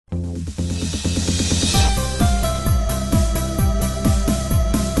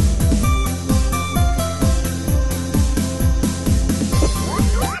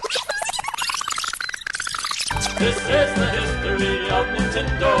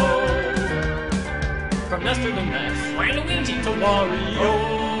from Nestor the Ness, Waluigi to Wario.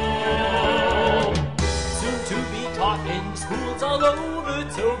 Soon to be taught in schools all over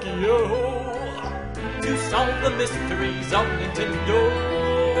Tokyo to solve the mysteries of Nintendo.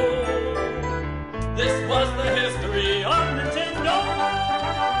 This was the history of Nintendo.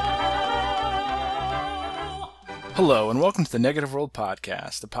 Hello, and welcome to the Negative World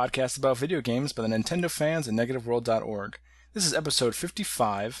Podcast, a podcast about video games by the Nintendo fans at NegativeWorld.org. This is episode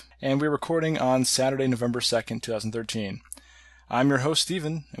 55, and we're recording on Saturday, November 2nd, 2013. I'm your host,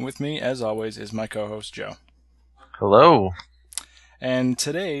 Steven, and with me, as always, is my co-host, Joe. Hello. And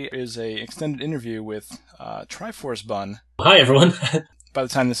today is an extended interview with Triforce Bun. Hi, everyone. By the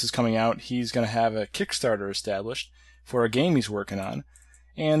time this is coming out, he's going to have a Kickstarter established for a game he's working on.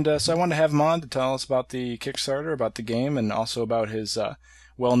 And so I wanted to have him on to tell us about the Kickstarter, about the game, and also about his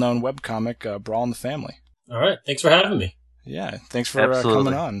well-known webcomic, Brawl in the Family. All right. Thanks for having me. Yeah, thanks for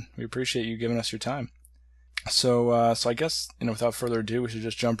coming on. We appreciate you giving us your time. So I guess, without further ado, we should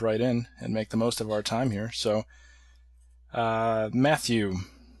just jump right in and make the most of our time here. So, Matthew.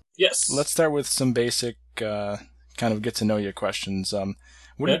 Yes. Let's start with some basic kind of get-to-know-you questions.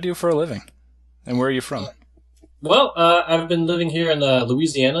 What do you do for a living? And where are you from? Well, I've been living here in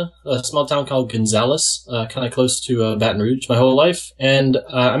Louisiana, a small town called Gonzales, kind of close to Baton Rouge my whole life. And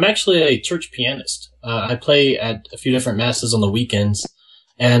I'm actually a church pianist. I play at a few different masses on the weekends.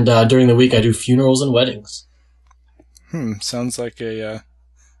 And during the week, I do funerals and weddings. Sounds like a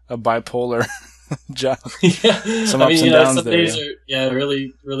bipolar job. Yeah. Some ups and downs some there. days are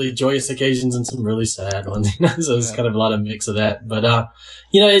really, really joyous occasions and some really sad ones. So it's kind of a lot of mix of that. But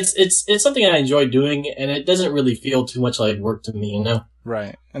it's something I enjoy doing, and it doesn't really feel too much like work to me.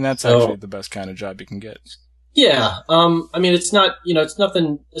 Right, and that's actually the best kind of job you can get. Yeah. It's not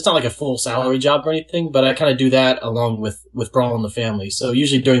like a full salary job or anything, but I kind of do that along with Brawl in the Family. So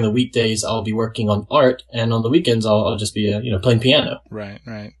usually during the weekdays, I'll be working on art, and on the weekends, I'll just be, playing piano. Right.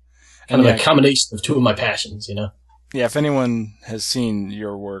 Kind of a combination of two of my passions, Yeah, if anyone has seen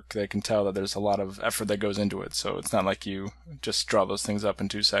your work, they can tell that there's a lot of effort that goes into it. So it's not like you just draw those things up in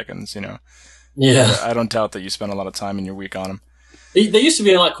 2 seconds, Yeah. I don't doubt that you spend a lot of time in your week on them. They used to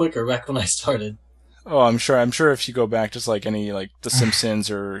be a lot quicker back when I started. Oh, I'm sure if you go back, just like any, like The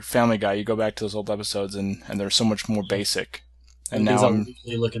Simpsons or Family Guy, you go back to those old episodes and they're so much more basic. And now I'm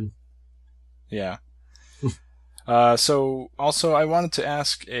really looking. Yeah. So also I wanted to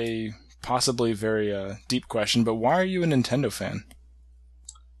ask a possibly very deep question, but why are you a Nintendo fan?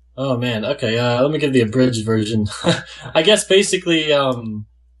 Oh man, okay, let me give the abridged version. I guess basically,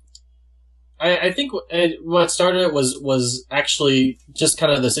 I think what started it was actually just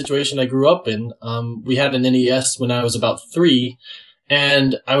kind of the situation I grew up in. We had an NES when I was about 3,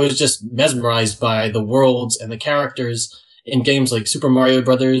 and I was just mesmerized by the worlds and the characters in games like Super Mario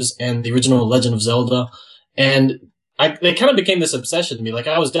Brothers and the original Legend of Zelda. And they kind of became this obsession to me. Like,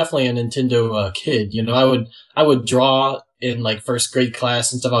 I was definitely a Nintendo kid. I would draw in like first grade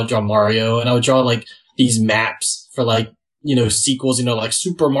class and stuff. I would draw Mario, and I would draw like these maps for like, sequels, like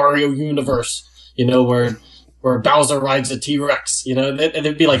Super Mario Universe, where Bowser rides a T-Rex, and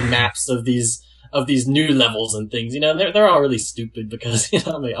there'd be like maps of these new levels and things. They're all really stupid because,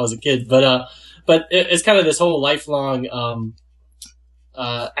 I was a kid, but it's kind of this whole lifelong,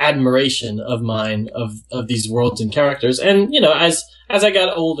 admiration of mine of these worlds and characters. And, as I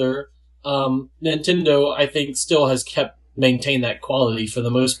got older, Nintendo, I think, still has maintained that quality for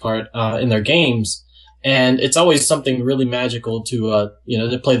the most part, in their games. And it's always something really magical to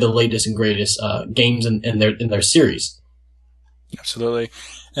play the latest and greatest, games in their series. Absolutely.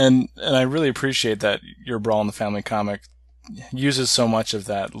 And I really appreciate that your Brawl in the Family comic uses so much of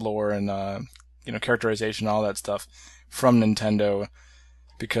that lore and, characterization, all that stuff from Nintendo.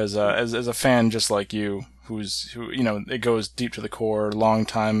 Because as a fan just like you, who it goes deep to the core, long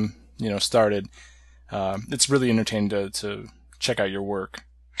time, started, it's really entertaining to check out your work.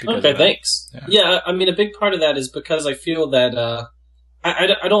 Okay, thanks. Yeah, a big part of that is because I feel that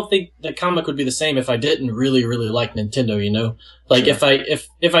I don't think the comic would be the same if I didn't really, really like Nintendo, Like, sure.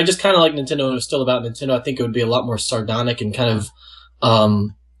 if I just kind of like Nintendo and it was still about Nintendo, I think it would be a lot more sardonic and kind of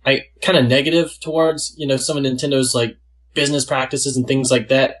negative towards, some of Nintendo's, like, business practices and things like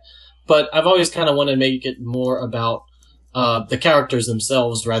that. But I've always kind of wanted to make it more about the characters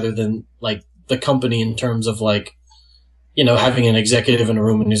themselves rather than, like, the company in terms of, like, having an executive in a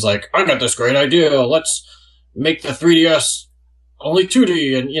room and he's like, I got this great idea. Let's make the 3DS only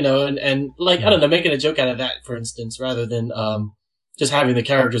 2D and like, I don't know, making a joke out of that, for instance, rather than just having the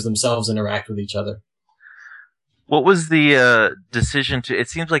characters themselves interact with each other. What was the decision to... It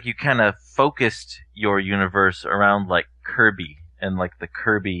seems like you kind of focused your universe around, like, Kirby and, like, the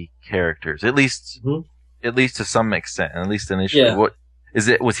Kirby characters. At least at least to some extent, at least initially. Yeah. What is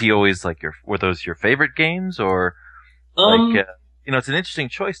it? Was he always like were those your favorite games, or it's an interesting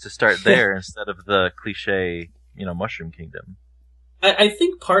choice to start there instead of the cliche, Mushroom Kingdom. I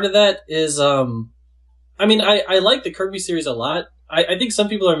think part of that is, I like the Kirby series a lot. I think some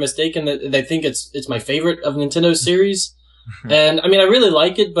people are mistaken that they think it's my favorite of Nintendo's series. And, I really really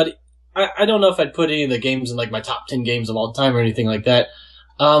like it, but I don't know if I'd put any of the games in, like, my top 10 games of all time or anything like that.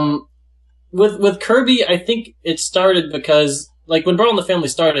 With Kirby, I think it started because, like, when Brawl in the Family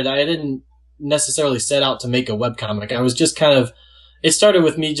started, I didn't necessarily set out to make a webcomic. I was just it started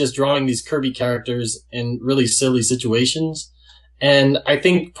with me just drawing these Kirby characters in really silly situations. And I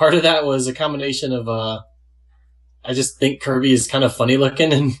think part of that was a combination of, I just think Kirby is kind of funny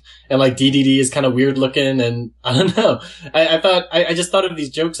looking and like DDD is kind of weird looking. And I don't know. I just thought of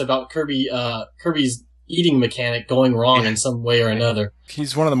these jokes about Kirby's eating mechanic going wrong in some way or another.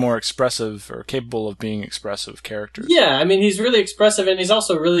 He's one of the more expressive or capable of being expressive characters. Yeah, he's really expressive and he's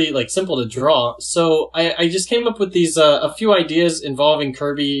also really like simple to draw. So I just came up with these a few ideas involving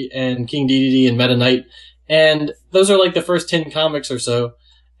Kirby and King Dedede and Meta Knight, and those are like the first 10 comics or so.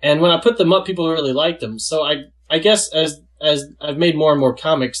 And when I put them up, people really liked them. So I guess as I've made more and more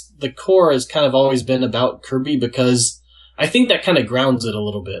comics, the core has kind of always been about Kirby because I think that kind of grounds it a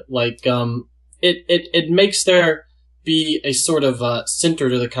little bit. Like it makes there be a sort of center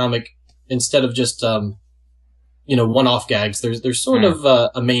to the comic instead of just one-off gags. There's sort of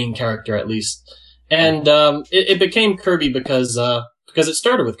a main character at least, and it became Kirby because it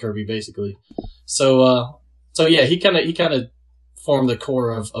started with Kirby basically. So yeah, he kind of formed the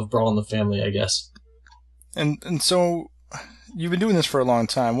core of Brawl in the Family, I guess. And so you've been doing this for a long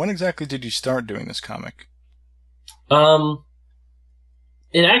time. When exactly did you start doing this comic?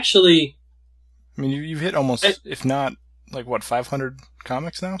 It actually. You've hit almost, if not, 500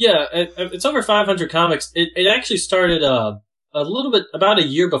 comics now? Yeah, it's over 500 comics. It actually started a little bit about a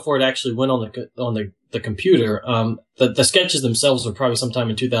year before it actually went on the computer. The sketches themselves were probably sometime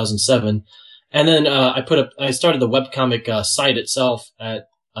in 2007, and then I started the webcomic site itself at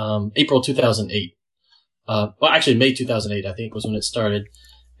April 2008. Actually May 2008 I think was when it started,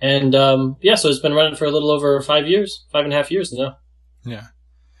 and so it's been running for a little over 5.5 years now. Yeah.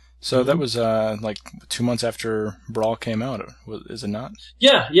 So that was 2 months after Brawl came out, is it not?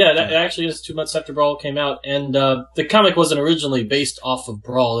 Yeah, that actually is 2 months after Brawl came out, and the comic wasn't originally based off of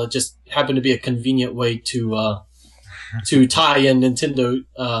Brawl. It just happened to be a convenient way to tie in Nintendo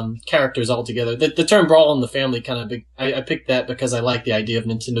characters all together. The term Brawl in the Family I picked that because I like the idea of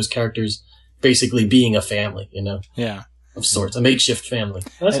Nintendo's characters basically being a family, Yeah. Of sorts, a makeshift family.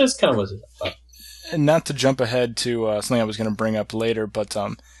 That's kind of what it's about. And not to jump ahead to something I was going to bring up later, but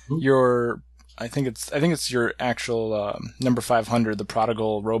I think it's your actual number 500, the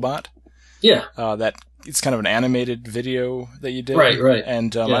Prodigal Robot. Yeah. That it's kind of an animated video that you did. Right.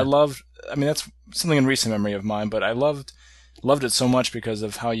 And I loved. that's something in recent memory of mine, but I loved it so much because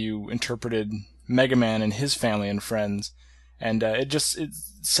of how you interpreted Mega Man and his family and friends, and it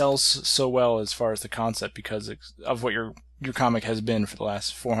sells so well as far as the concept because of what your comic has been for the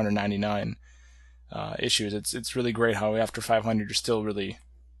last 499. Issues. It's really great how after 500 you're still really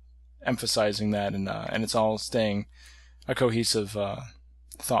emphasizing that, and it's all staying a cohesive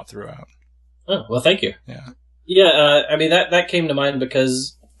thought throughout. Oh, well, thank you. Yeah. Yeah, that came to mind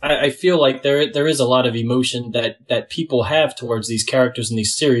because I feel like there is a lot of emotion that people have towards these characters in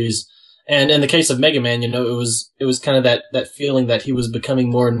these series. And in the case of Mega Man, it was kind of that feeling that he was becoming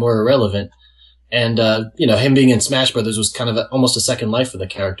more and more irrelevant. And, him being in Smash Brothers was kind of almost a second life for the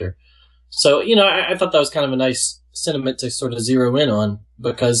character. So, I thought that was kind of a nice sentiment to sort of zero in on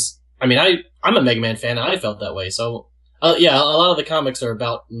because, I'm a Mega Man fan and I felt that way. So, a lot of the comics are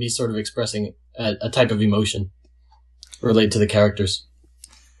about me sort of expressing a type of emotion related to the characters.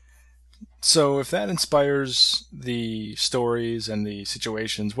 So, if that inspires the stories and the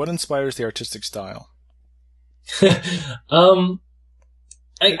situations, what inspires the artistic style? I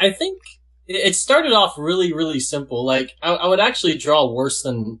think it started off really, really simple. Like, I would actually draw worse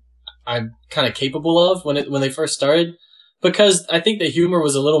than I'm kind of capable of when they first started, because I think the humor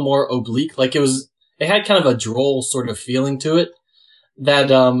was a little more oblique. Like it had kind of a droll sort of feeling to it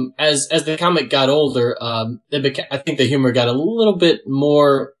that, as the comic got older, I think the humor got a little bit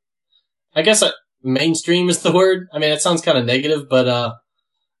more, I guess, mainstream is the word. It sounds kind of negative, but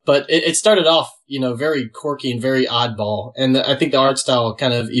it started off, very quirky and very oddball. And I think the art style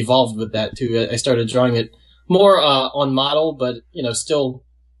kind of evolved with that too. I started drawing it more, on model, but,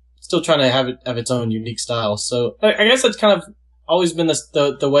 still trying to have its own unique style. So I guess that's kind of always been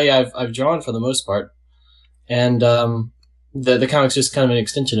the way I've drawn for the most part. And, the comic's just kind of an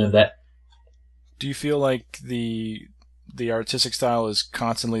extension of that. do you feel like the artistic style is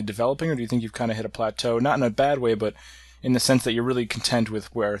constantly developing, or do you think you've kind of hit a plateau? Not in a bad way, but in the sense that you're really content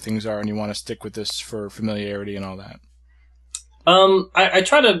with where things are and you want to stick with this for familiarity and all that? I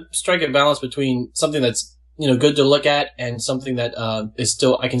try to strike a balance between something that's, good to look at and something that,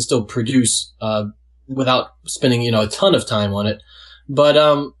 I can still produce, without spending, a ton of time on it. But,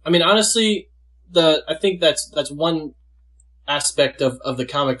 honestly, I think that's one aspect of the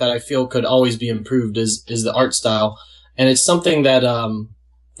comic that I feel could always be improved is the art style. And it's something that,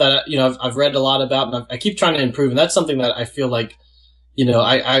 I've read a lot about, and I keep trying to improve. And that's something that I feel like,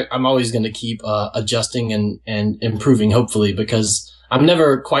 I'm always going to keep adjusting and improving, hopefully, because I'm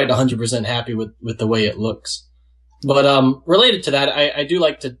never quite 100% happy with the way it looks. But related to that, I do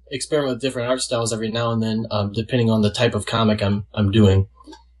like to experiment with different art styles every now and then, depending on the type of comic I'm doing.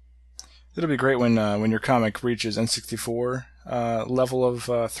 It'll be great when your comic reaches N64 level of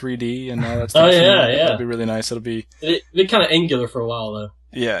 3D and all that stuff. Oh yeah, yeah. It'll be really nice. It'll be kind of angular for a while though.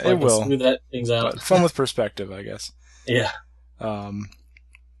 Yeah, so it will. Smooth that things out. But fun with perspective, I guess. Yeah.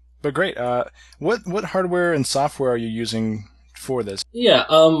 But great. What hardware and software are you using for this? Yeah.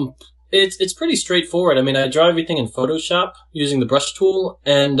 It's pretty straightforward. I draw everything in Photoshop using the brush tool,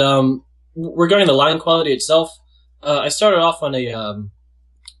 and regarding the line quality itself, I started off on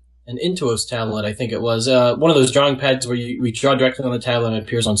an Intuos tablet, I think it was, one of those drawing pads where we draw directly on the tablet and it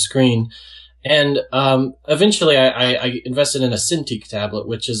appears on screen. And eventually I invested in a Cintiq tablet,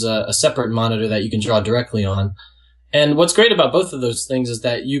 which is a separate monitor that you can draw directly on. And what's great about both of those things is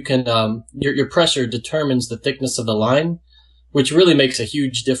that you can your pressure determines the thickness of the line, which really makes a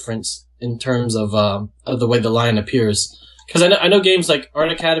huge difference in terms of the way the line appears. Because I know games like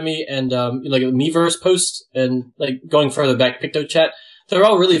Art Academy and like Miiverse Post and like going further back, PictoChat, they're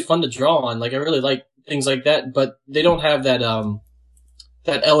all really fun to draw on. Like I really like things like that, but they don't have that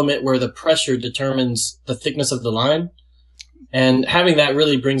that element where the pressure determines the thickness of the line. And having that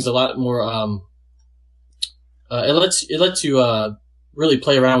really brings a lot more it lets you really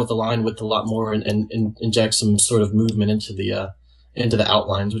play around with the line width a lot more and inject some sort of movement into the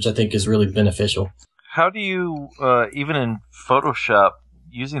outlines, which I think is really beneficial. How do you, even in Photoshop,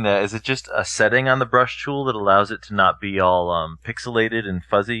 using that, is it just a setting on the brush tool that allows it to not be all pixelated and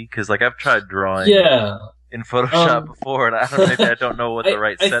fuzzy? Because like I've tried drawing in Photoshop before, and maybe I don't know what the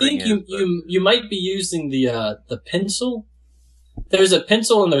right setting is. I think you might be using the pencil. There's a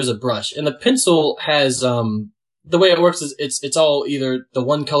pencil and there's a brush, and the pencil has the way it works is it's all either the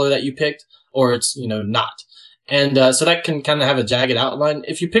one color that you picked or it's not, and so that can kind of have a jagged outline.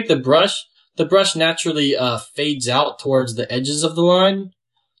 If you pick the brush naturally fades out towards the edges of the line,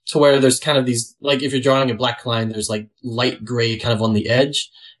 to where there's kind of these, like if you're drawing a black line, there's like light gray kind of on the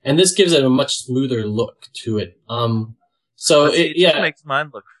edge, and this gives it a much smoother look to it. So it just makes mine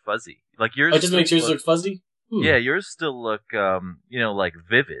look fuzzy. Like yours. Oh, it just makes yours look fuzzy. Yeah, yours still look like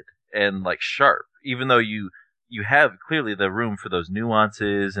vivid and like sharp, even though you have clearly the room for those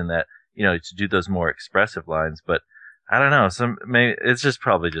nuances and that to do those more expressive lines. But I don't know. Maybe it's just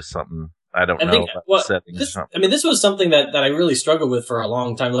probably just something. I don't know about the settings or something. This was something that I really struggled with for a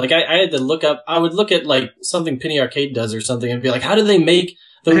long time. Like I had to look up, I would look at like something Penny Arcade does or something and be like, how do they make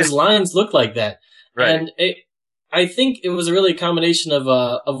those lines look like that? Right. And I think it was really a combination of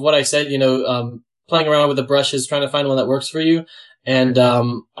what I said, playing around with the brushes, trying to find one that works for you. And,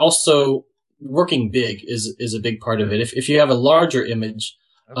 also working big is a big part of it. If you have a larger image,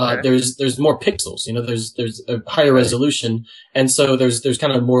 there's more pixels, there's a higher resolution, and so there's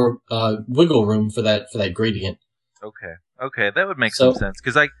kind of more wiggle room for that gradient. Okay, that would make some sense,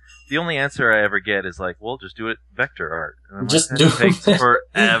 because the only answer I ever get is like, well, just do it vector art. And just do it. Takes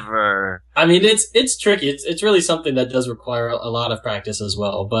forever. It's tricky. It's really something that does require a lot of practice as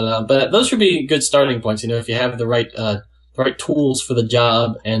well. But those should be good starting points. If you have the right tools for the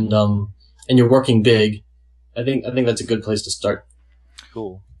job and you're working big, I think that's a good place to start.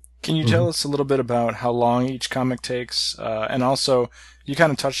 Cool. Can you tell us a little bit about how long each comic takes? And also, you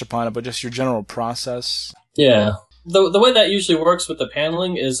kind of touched upon it, but just your general process? Yeah. The way that usually works with the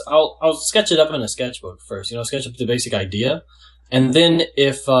paneling is I'll sketch it up in a sketchbook first, sketch up the basic idea. And then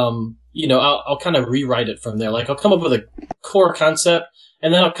if, I'll kind of rewrite it from there. Like I'll come up with a core concept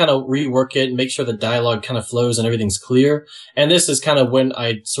and then I'll kind of rework it and make sure the dialogue kind of flows and everything's clear. And this is kind of when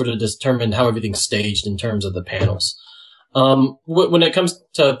I sort of determine how everything's staged in terms of the panels. When it comes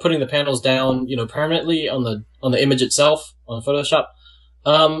to putting the panels down, permanently on the image itself on Photoshop,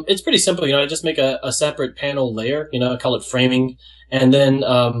 it's pretty simple. I just make a separate panel layer, I call it framing. And then,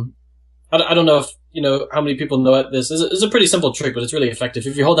 I don't know if, how many people know it. This is a pretty simple trick, but it's really effective.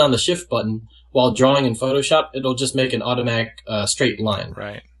 If you hold down the shift button while drawing in Photoshop, it'll just make an automatic, straight line.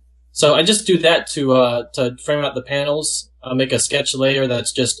 Right. So I just do that to frame out the panels. I'll make a sketch layer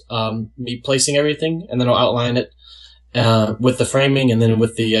that's just me placing everything, and then I'll outline it with the framing, and then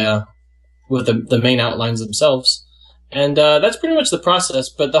with the main outlines themselves. And that's pretty much the process.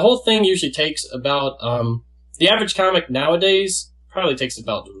 But the whole thing usually takes about the average comic nowadays probably takes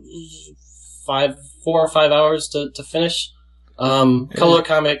about 4 or 5 hours to finish. Color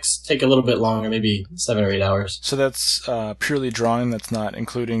comics take a little bit longer, maybe 7 or 8 hours. So that's purely drawing. That's not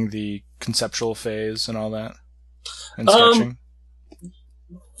including the conceptual phase and all that, and sketching.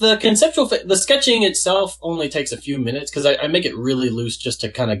 The sketching itself only takes a few minutes because I make it really loose just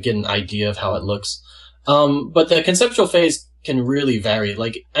to kind of get an idea of how it looks. But the conceptual phase can really vary.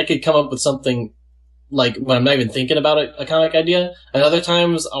 Like, I could come up with something like when I'm not even thinking about a comic idea, and other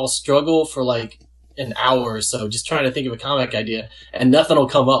times I'll struggle for like an hour or so just trying to think of a comic idea, and nothing will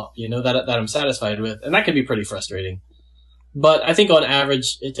come up, that I'm satisfied with, and that can be pretty frustrating. But I think on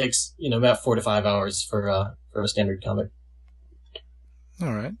average it takes about 4 to 5 hours for a standard comic.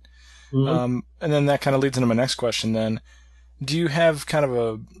 All right. Mm-hmm. And then that kind of leads into my next question. Then, do you have kind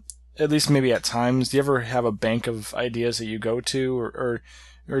of at least maybe at times, do you ever have a bank of ideas that you go to, or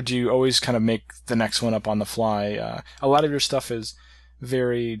do you always kind of make the next one up on the fly? A lot of your stuff is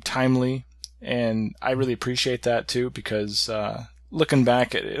very timely, and I really appreciate that too, because looking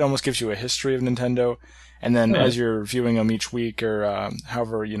back, it almost gives you a history of Nintendo, and then as you're viewing them each week or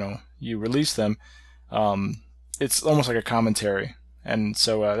however you release them, it's almost like a commentary, and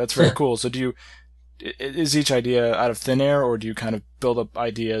so that's very cool. So is each idea out of thin air, or do you kind of build up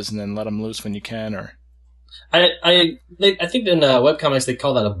ideas and then let them loose when you can, or? I think in webcomics they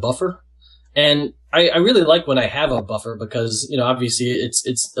call that a buffer, and I really like when I have a buffer because obviously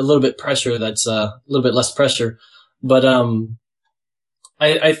it's a little bit pressure that's a little bit less pressure, but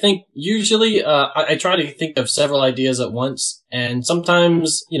I think usually I try to think of several ideas at once, and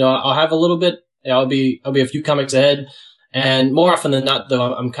sometimes I'll have a little bit, I'll be a few comics ahead, and more often than not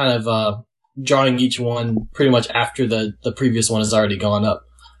though I'm kind of drawing each one pretty much after the previous one has already gone up,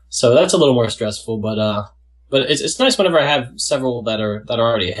 so that's a little more stressful, but it's nice whenever I have several that are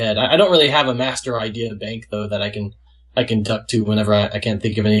already ahead. I don't really have a master idea bank though that I can duck to whenever I can't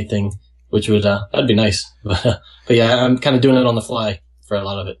think of anything, which would that'd be nice. But yeah, I'm kind of doing it on the fly for a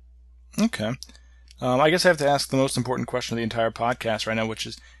lot of it. Okay. I guess I have to ask the most important question of the entire podcast right now, which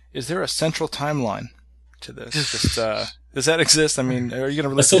is there a central timeline to this? Just does that exist? I mean, are you going to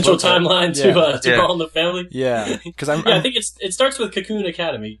release a central timeline to Brawl in the Family? Yeah, because I think it starts with Cocoon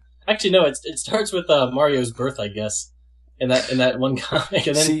Academy. Actually, no, it starts with Mario's birth, I guess, in that one comic.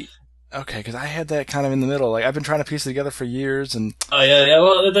 And then, okay, because I had that kind of in the middle. Like, I've been trying to piece it together for years, and oh yeah.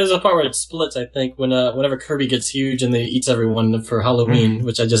 Well, there's a part where it splits. I think whenever Kirby gets huge and they eats everyone for Halloween,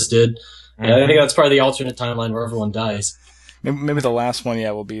 which I just did. Mm-hmm. I think that's part of the alternate timeline where everyone dies. Maybe the last one,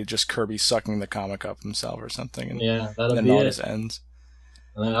 will be just Kirby sucking the comic up himself or something, and that'll then be all it. just ends.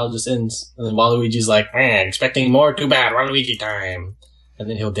 And then it all just ends. And then Waluigi's like, expecting more? Too bad, Waluigi time. And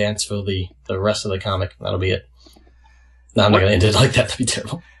then he'll dance for the rest of the comic. That'll be it. No, I'm not going to end it like that. That'd be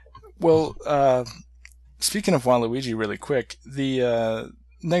terrible. Well, speaking of Waluigi really quick, the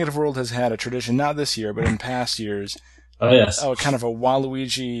Negative World has had a tradition, not this year, but in past years. Oh, yes. Kind of a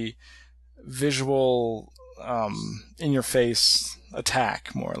Waluigi visual, in-your-face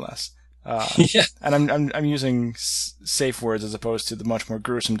attack, more or less. Yeah. And I'm using safe words as opposed to the much more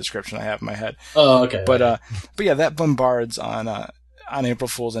gruesome description I have in my head. Oh, okay. But yeah, that bombards on April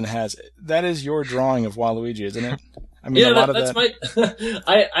Fool's and that is your drawing of Waluigi, isn't it? I mean, yeah, that's my.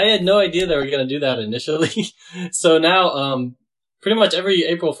 I had no idea they were going to do that initially. So now, pretty much every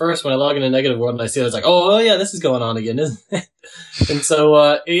April 1st when I log into Negative World and I see it, it's like, oh yeah, this is going on again, isn't it? And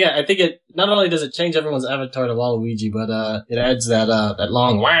so, yeah, I think it not only does it change everyone's avatar to Waluigi, but it adds that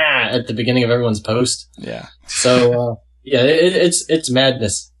long wah at the beginning of everyone's post. Yeah. So, yeah, it's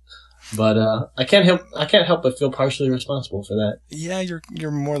madness. But I can't help but feel partially responsible for that. Yeah,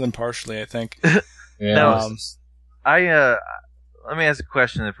 you're more than partially, I think. Yeah. Now, let me ask a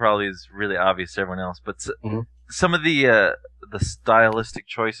question that probably is really obvious to everyone else, but some of the stylistic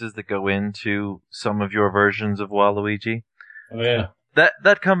choices that go into some of your versions of Waluigi, oh yeah,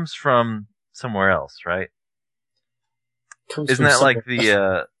 that comes from somewhere else, right? Isn't that like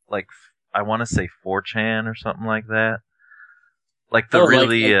the like I want to say 4chan or something like that? Like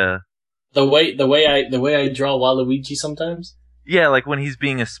the the way I draw Waluigi sometimes. Yeah, like when he's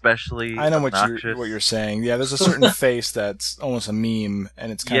being especially I know obnoxious. what you're saying. Yeah, there's a certain face that's almost a meme,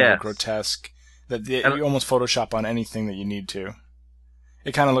 and it's kind of grotesque. That you almost Photoshop on anything that you need to.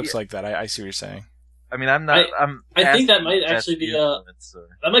 It kind of looks like that. I see what you're saying. I mean, I think that might actually be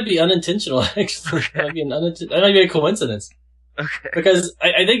that might be unintentional. Actually, that might be a coincidence. Okay. Because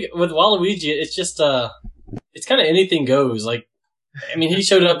I think with Waluigi, it's just it's kind of anything goes. Like, I mean, he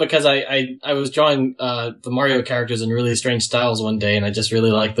showed up because I was drawing the Mario characters in really strange styles one day, and I just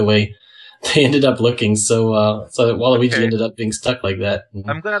really liked the way they ended up looking. So so Waluigi Okay. ended up being stuck like that.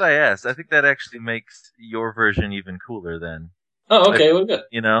 I'm glad I asked. I think that actually makes your version even cooler then. Oh, okay, well, good.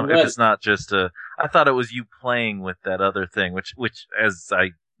 You know, I'm if glad. it's not just I thought it was you playing with that other thing, which as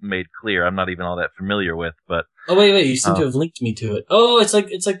I made clear, I'm not even all that familiar with, but Oh wait, you seem to have linked me to it. Oh, it's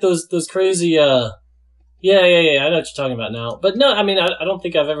like those crazy yeah, I know what you're talking about now. But no, I mean I don't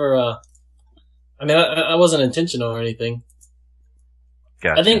think I've ever I mean I wasn't intentional or anything.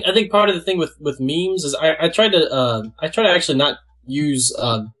 gotcha. I think part of the thing with memes is I try to actually not use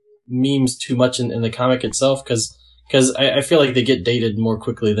memes too much in the comic itself because I feel like they get dated more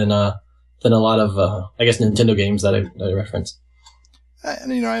quickly than a lot of I guess Nintendo games that I reference.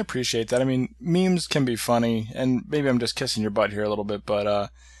 And I appreciate that. I mean, memes can be funny, and maybe I'm just kissing your butt here a little bit, but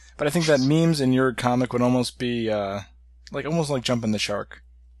I think that memes in your comic would almost be almost like jumping the shark.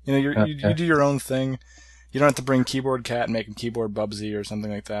 You do your own thing. You don't have to bring Keyboard Cat and make him Keyboard Bubsy or something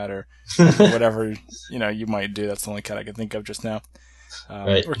like that, or whatever you might do. That's the only cat I can think of just now.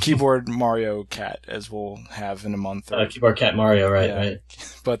 Right. Or Keyboard Mario Cat, as we'll have in a month. Keyboard Cat Mario, right, Yeah. right.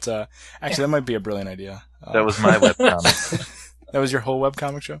 But actually, that might be a brilliant idea. That was my webcomic. That was your whole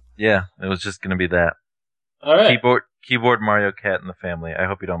webcomic show? Yeah, it was just going to be that. All right. Keyboard Mario Cat in the family. I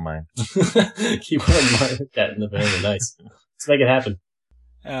hope you don't mind. Keyboard Mario Cat in the family. Nice. Let's make it happen.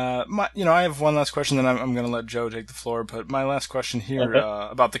 I have one last question, then I'm going to let Joe take the floor. But my last question here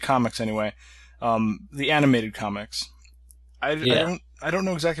about the comics, anyway, the animated comics. I don't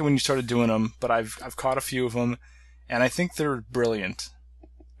know exactly when you started doing them, but I've caught a few of them, and I think they're brilliant.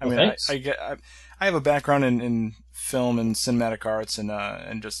 I mean, thanks. I have a background in film and cinematic arts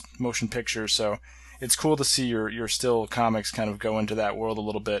and just motion pictures, so it's cool to see your still comics kind of go into that world a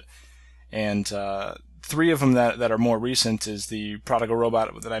little bit. And three of them that are more recent is the Prodigal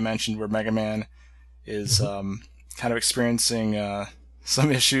Robot that I mentioned, where Mega Man is kind of experiencing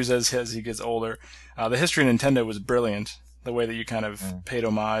some issues as he gets older. The history of Nintendo was brilliant. The way that you kind of paid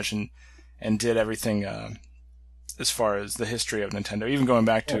homage and did everything as far as the history of Nintendo, even going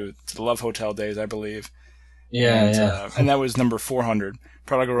back to the Love Hotel days, I believe. Yeah. And that was number 400.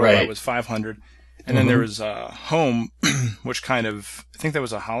 Prodigal Robot was 500. And then there was Home, which kind of, I think that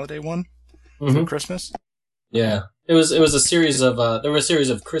was a holiday one for Christmas. Yeah. It was a series of there were a series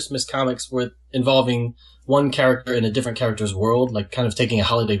of Christmas comics involving one character in a different character's world, like kind of taking a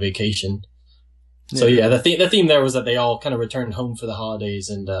holiday vacation. So yeah, the theme there was that they all kind of returned home for the holidays,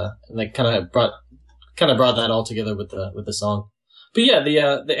 and they kind of brought that all together with the song. But yeah,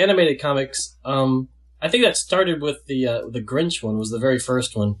 the animated comics, I think that started with the Grinch one, was the very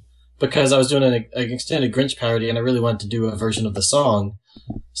first one, because I was doing an extended Grinch parody, and I really wanted to do a version of the song.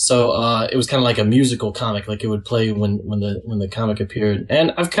 So it was kind of like a musical comic, like it would play when the comic appeared.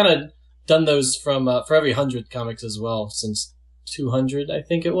 And I've kind of done those for every 100 comics as well, since 200, I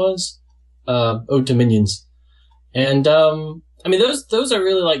think it was. Ode to Minions. And I mean, those I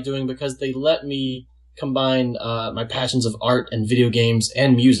really like doing because they let me combine my passions of art and video games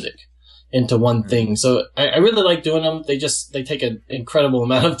and music into one thing. So I really like doing them. They take an incredible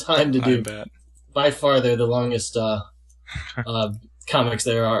amount of time to do. I bet. By far, they're the longest comics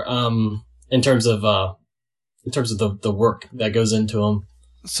there are in terms of the work that goes into them.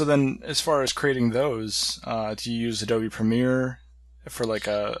 So then, as far as creating those, do you use Adobe Premiere for like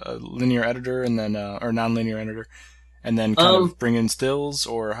a linear editor and then or non-linear editor, and then kind of bring in stills,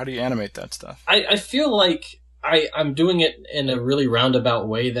 or how do you animate that stuff? I feel like I'm doing it in a really roundabout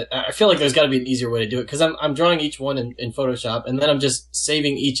way. That I feel like there's got to be an easier way to do it, because I'm drawing each one in Photoshop, and then I'm just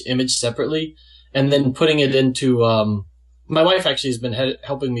saving each image separately and then putting it into my wife actually has been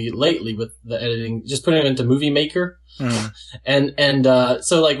helping me lately with the editing, just putting it into Movie Maker. And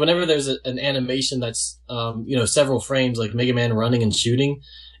so like whenever there's an animation that's, several frames, like Mega Man running and shooting,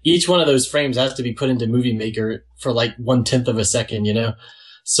 each one of those frames has to be put into Movie Maker for like 1/10 of a second,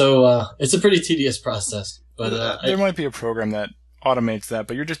 So, it's a pretty tedious process, but, there might be a program that automates that,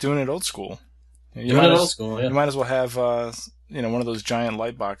 but you're just doing it old school. You might as well have, one of those giant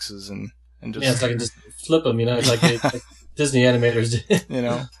light boxes and just. Yeah, so I can just flip them, it's like Disney animators did.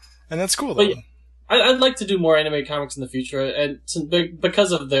 And that's cool though. But I'd like to do more animated comics in the future, and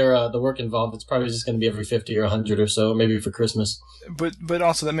because of their the work involved, it's probably just going to be every 50 or 100 or so, maybe for Christmas. But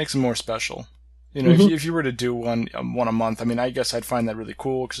also that makes them more special. If you were to do one a month, I mean, I guess I'd find that really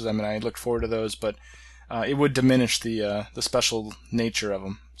cool because I look forward to those, but it would diminish the special nature of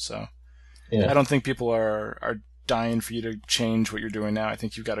them. So I don't think people are dying for you to change what you're doing now. I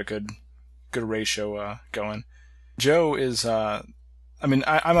think you've got a good ratio going. Joe is, I mean,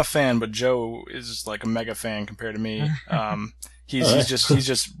 I'm a fan, but Joe is like a mega fan compared to me. He's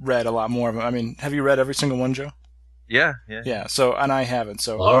just read a lot more of them. I mean, have you read every single one, Joe? Yeah. Yeah. So, and I haven't.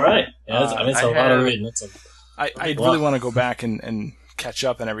 So, All right. Yeah, it's a lot of reading. I really want to go back and catch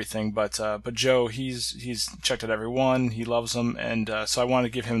up and everything, but Joe, he's checked out every one. He loves them, and so I want to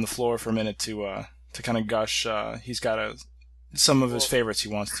give him the floor for a minute to kind of gush. He's got some of his favorites he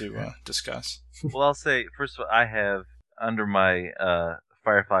wants to discuss. Well, I'll say first of all, I have under my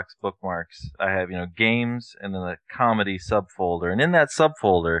Firefox bookmarks, I have games and then a comedy subfolder, and in that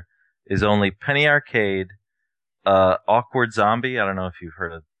subfolder is only Penny Arcade, Awkward Zombie. I don't know if you've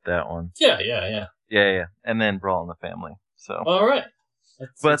heard of that one. Yeah. And then Brawl in the Family. So all right,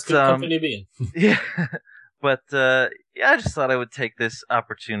 that's good company to be in. Yeah, but I just thought I would take this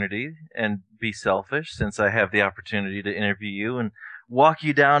opportunity and be selfish, since I have the opportunity to interview you and walk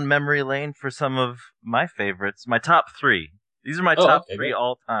you down memory lane for some of my favorites, my top 3. These are my top 3 great.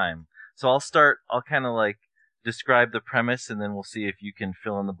 All time. So I'll kind of like describe the premise, and then we'll see if you can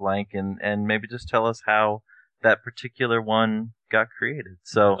fill in the blank and maybe just tell us how that particular one got created.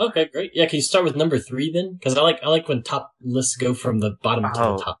 So okay, great. Yeah, can you start with number 3 then? Because I like when top lists go from the bottom to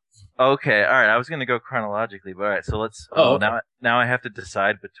the top. Okay, all right. I was going to go chronologically, but all right. So let's. Okay. Now I have to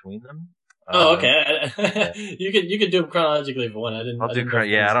decide between them. Okay. Yeah. You can do them chronologically if you want. I'll do.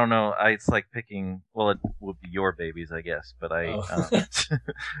 I don't know. It's like picking. Well, it would be your babies, I guess. But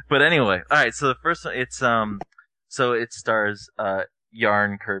but anyway, all right. So the first one, it's so it stars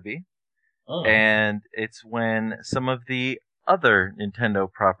Yarn Kirby, and it's when some of the other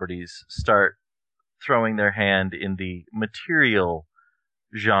Nintendo properties start throwing their hand in the material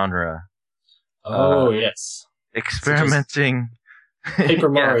genre. Yes. Experimenting. Paper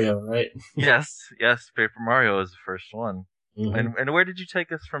Mario, right? Yes. Paper Mario is the first one. Mm-hmm. And where did you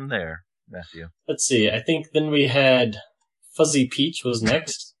take us from there, Matthew? Let's see. I think then we had Fuzzy Peach was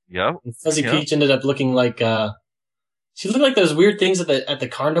next. Yep. And Fuzzy Peach ended up looking like she looked like those weird things at the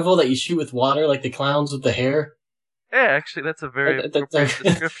carnival that you shoot with water, like the clowns with the hair. Yeah, actually, that's a very appropriate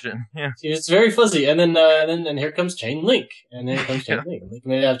description. Yeah, she was very fuzzy, and then here comes Chain Link, and here comes Chain Link. Link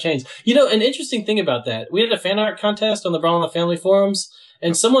made out of chains. An interesting thing about that, we had a fan art contest on the Brawl in the Family forums,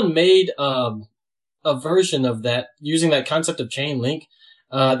 and someone made a version of that using that concept of Chain Link.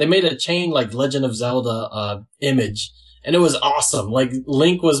 They made a chain like Legend of Zelda image, and it was awesome. Like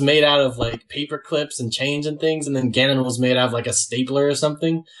Link was made out of like paper clips and chains and things, and then Ganon was made out of like a stapler or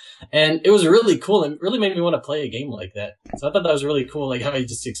something. And it was really cool and really made me want to play a game like that. So I thought that was really cool, like how he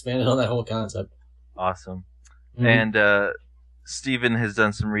just expanded on that whole concept. Awesome. Mm-hmm. And Steven has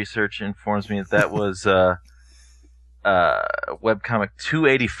done some research and informs me that was webcomic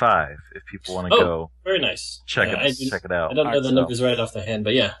 285, if people want to go. Very nice. Check it out. I don't know the numbers right off the hand,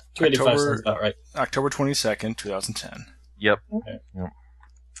 but yeah, 285 sounds about right. October 22nd, 2010. Yep. Okay. Yep.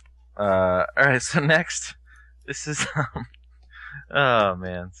 All right, so next, this is oh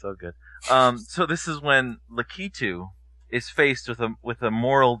man, so good. So this is when Lakitu is faced with a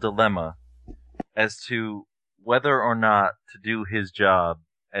moral dilemma as to whether or not to do his job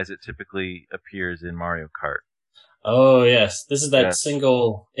as it typically appears in Mario Kart. Oh yes, this is that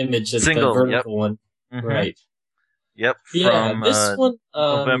single image, that's the vertical one, mm-hmm. Right? Yep. Yeah, from this one,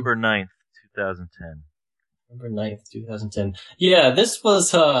 November 9th, 2010. November 9th, 2010. Yeah, this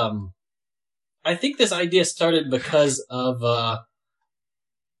was I think this idea started because of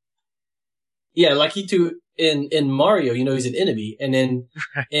Lakitu in Mario, he's an enemy, and then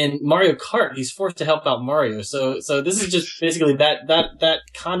in Mario Kart, he's forced to help out Mario. So this is just basically that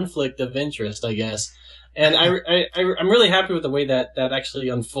conflict of interest, I guess. And I'm really happy with the way that actually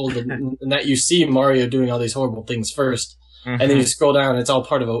unfolded, and that you see Mario doing all these horrible things first, and then you scroll down, and it's all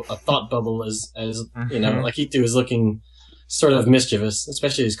part of a thought bubble as Lakitu is looking sort of mischievous,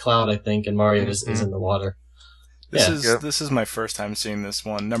 especially as Cloud, I think, and Mario is in the water. This is my first time seeing this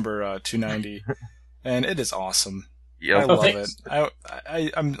one, number 290, and it is awesome. Yep. I love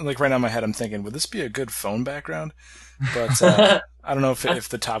it. I'm like right now in my head, I'm thinking, would this be a good phone background? But I don't know if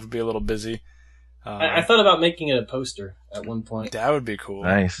the top would be a little busy. I thought about making it a poster at one point. That would be cool.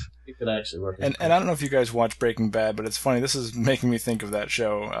 Nice. It could actually work. And I don't know if you guys watch Breaking Bad, but it's funny. This is making me think of that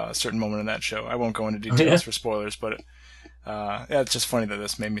show, a certain moment in that show. I won't go into details for spoilers, but it's just funny that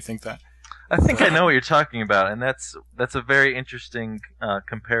this made me think that. I think I know what you're talking about, and that's a very interesting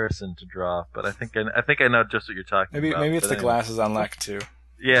comparison to draw. But I think I know just what you're talking about. Maybe it's the glasses on Lakitu.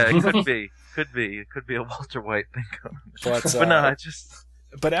 Yeah, it could be. It could be a Walter White thing going on. But no, I just.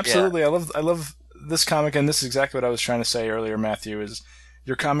 But absolutely, yeah. I love this comic, and this is exactly what I was trying to say earlier, Matthew. Is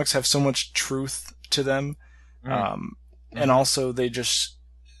your comics have so much truth to them, and also they just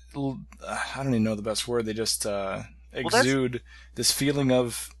I don't even know the best word. They just exude this feeling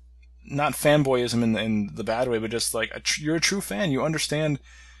of not fanboyism in the bad way, but just like you're a true fan. You understand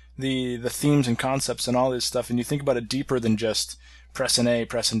the themes and concepts and all this stuff, and you think about it deeper than just pressing A,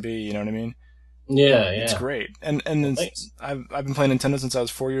 pressing B. You know what I mean? Yeah, It's great. And I've been playing Nintendo since I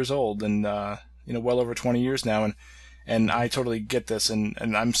was 4 years old, and well over 20 years now, and I totally get this, and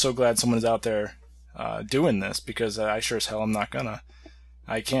I'm so glad someone is out there doing this, because I sure as hell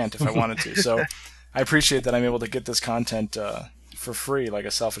I can't if I wanted to. So I appreciate that I'm able to get this content for free, like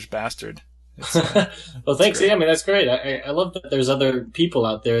a selfish bastard. Well, thanks. Yeah, I mean, that's great. I love that there's other people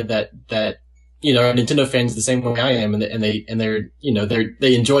out there that are Nintendo fans the same way I am, and they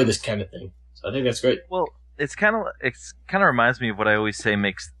enjoy this kind of thing. So I think that's great. Well, it's kind of reminds me of what I always say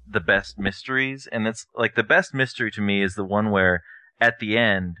makes the best mysteries, and it's like the best mystery to me is the one where at the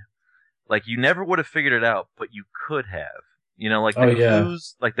end, like you never would have figured it out, but you could have. Like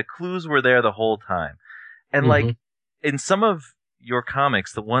clues, like the clues were there the whole time, and like in some of your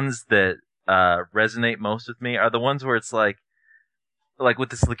comics, the ones that resonate most with me are the ones where it's like with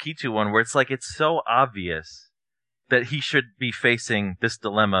this Lakitu one, where it's like it's so obvious that he should be facing this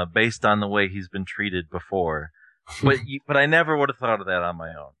dilemma based on the way he's been treated before, but I never would have thought of that on my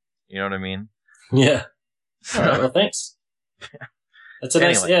own. You know what I mean? Yeah. All right, well, thanks. That's a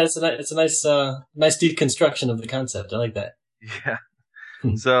nice, it's a nice deconstruction of the concept. I like that. Yeah.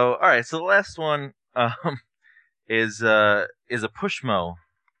 So, all right. So the last one is a Pushmo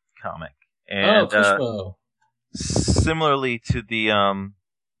comic, and Pushmo. Similarly to the one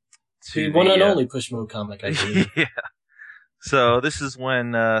and only Pushmo comic, I believe. Yeah. So this is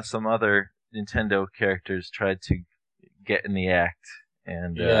when some other Nintendo characters tried to get in the act,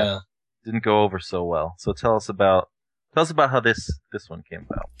 and didn't go over so well. So tell us about how this one came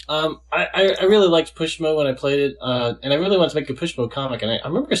about. I really liked Pushmo when I played it, and I really wanted to make a Pushmo comic, and I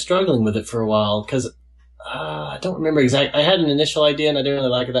remember struggling with it for a while, because I don't remember exactly. I had an initial idea, and I didn't really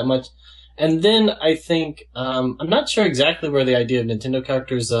like it that much. And then I think, I'm not sure exactly where the idea of Nintendo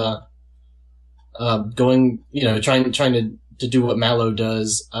characters going, trying to do what Mallow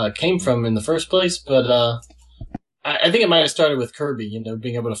does, came from in the first place, but I think it might have started with Kirby,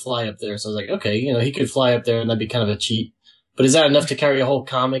 being able to fly up there. So I was like, okay, he could fly up there and that'd be kind of a cheat. But is that enough to carry a whole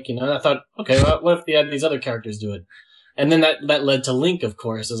comic? And I thought, okay, well, what if they had these other characters do it? And then that led to Link, of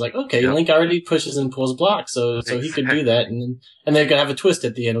course. I was like, okay, Link already pushes and pulls blocks, so he could do that, and they could have a twist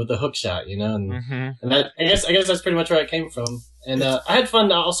at the end with the hook shot, and that I guess that's pretty much where it came from. And I had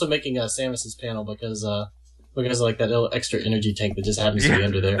fun also making Samus's panel because of like that little extra energy tank that just happens to be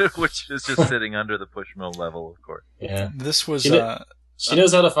under there, which is just sitting under the Pushmo level, of course. Yeah, this was she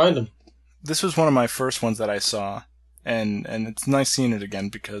knows how to find them. This was one of my first ones that I saw, and it's nice seeing it again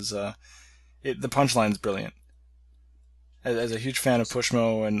because the punchline is brilliant. As a huge fan of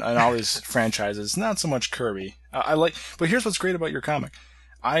Pushmo and all these franchises, not so much Kirby. But here's what's great about your comic.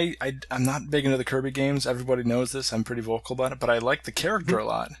 I'm not big into the Kirby games. Everybody knows this. I'm pretty vocal about it, but I like the character a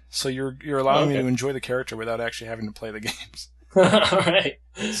lot. So you're allowing me to enjoy the character without actually having to play the games. All right.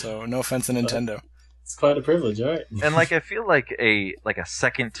 So no offense to Nintendo. It's quite a privilege, all right. And I feel like a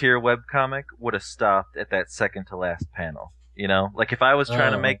second tier webcomic would have stopped at that second to last panel. If I was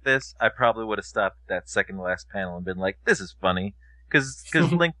trying to make this, I probably would have stopped at that second to last panel and been like, "This is funny," because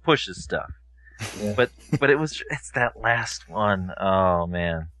Link pushes stuff. Yeah. But it's that last one. Oh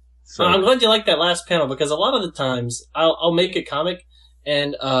man! So I'm glad you like that last panel, because a lot of the times I'll make a comic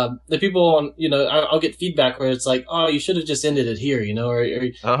and the people I'll get feedback where it's like, "Oh, you should have just ended it here,"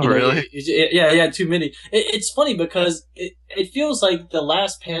 really? Yeah, too many. It's funny because it feels like the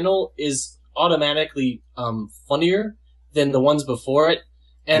last panel is automatically funnier than the ones before it,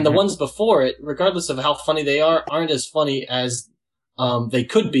 and the ones before it, regardless of how funny they are, aren't as funny as they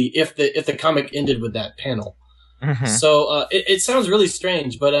could be if the comic ended with that panel. So it sounds really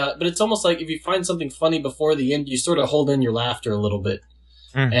strange, but it's almost like if you find something funny before the end, you sort of hold in your laughter a little bit,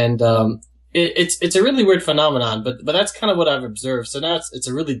 and it's a really weird phenomenon. But that's kind of what I've observed. So now it's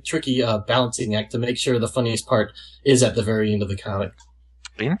a really tricky balancing act to make sure the funniest part is at the very end of the comic.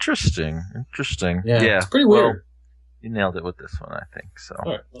 Interesting. Yeah. It's pretty weird. Well, you nailed it with this one, I think. So.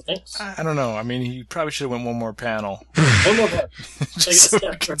 All right. Well, thanks. I don't know. I mean, he probably should have went one more panel. One more panel. Just so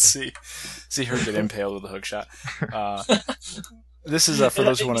we could see her get impaled with a hook shot. This is for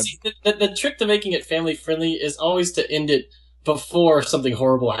those who want to. The trick to making it family friendly is always to end it before something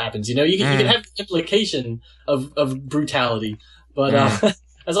horrible happens. You can have the implication of brutality, but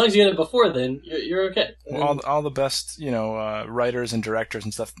as long as you end it before then, you're okay. All the best, writers and directors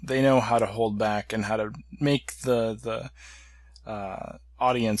and stuff, they know how to hold back and how to make the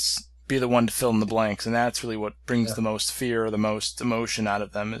audience be the one to fill in the blanks, and that's really what brings the most fear or the most emotion out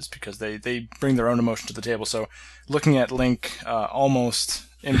of them, is because they bring their own emotion to the table. So looking at Link almost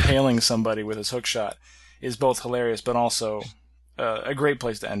impaling somebody with his hookshot is both hilarious, but also a great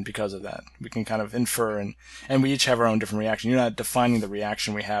place to end because of that. We can kind of infer, and we each have our own different reaction. You're not defining the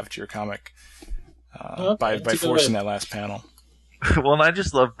reaction we have to your comic by forcing that last panel. Well, and I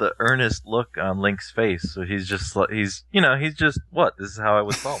just love the earnest look on Link's face. So he's just what? This is how I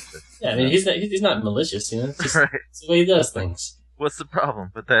would solve it. Yeah, I mean, he's not malicious, you know. It's just, Right. it's the way he does things. What's the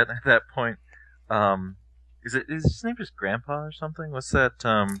problem? But at that point, is his name just Grandpa or something? What's that?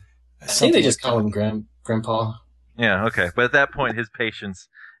 I think they just call him Grandpa. Yeah, okay. But at that point, his patience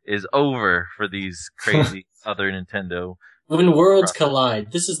is over for these crazy other Nintendo. When worlds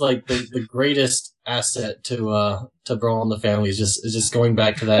collide, this is like the greatest asset to Brawl in the Family is just going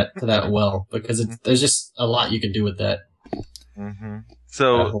back to that well, because there's just a lot you can do with that. Mm-hmm.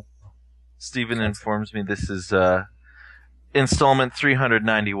 So Stephen informs me this is installment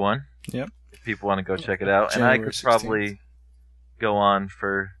 391. Yep. If people want to go check it out, January and I could 16th. probably go on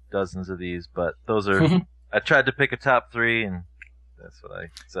for dozens of these, but those are. I tried to pick a top 3, and that's what I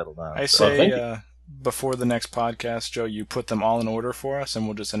settled on. I so. say before the next podcast, Joe, you put them all in order for us, and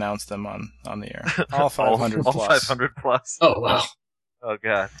we'll just announce them on the air. All 500 all plus. 500 plus. Oh wow! Oh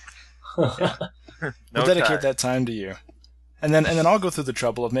god. We'll dedicate time. that time to you. And then I'll go through the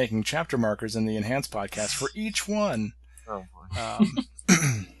trouble of making chapter markers in the enhanced podcast for each one. Oh boy.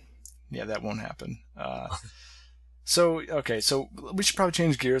 Yeah, that won't happen. So we should probably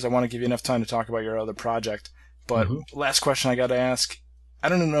change gears. I want to give you enough time to talk about your other project. But last question I got to ask. I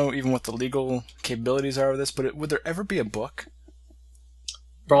don't know even what the legal capabilities are of this, but would there ever be a book?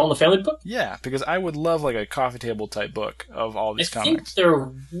 Brawl in the Family book? Yeah, because I would love like a coffee table type book of all these I comics. think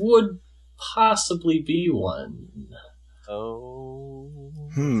there would possibly be one. Oh.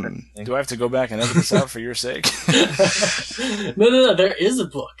 Do I have to go back and edit this out for your sake? No. There is a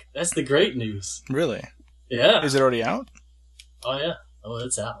book. That's the great news. Really? Yeah. Is it already out? Oh yeah. Oh,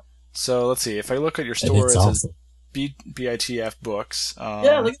 it's out. So let's see. If I look at your And store, it's it says awesome. BITF books.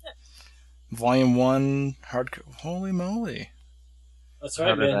 Yeah, look at that. Volume 1 hardcover. Holy moly! That's How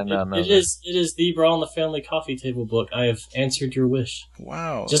right, did I man. not know It is the Brawl in the Family coffee table book. I have answered your wish.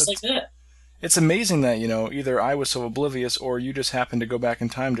 Wow. Just like that. It's amazing that, either I was so oblivious or you just happened to go back in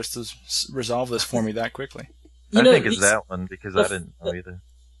time just to resolve this for me that quickly. I think it's that one because I didn't know either.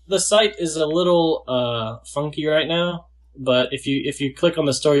 The site is a little funky right now, but if you click on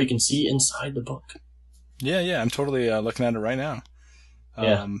the story, you can see inside the book. Yeah, I'm totally looking at it right now.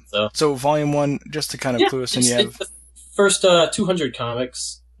 Yeah. So Volume 1, just to kind of clue us in, you have... It's the first 200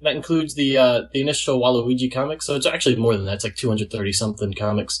 comics. That includes the initial Waluigi comics, so it's actually more than that. It's like 230-something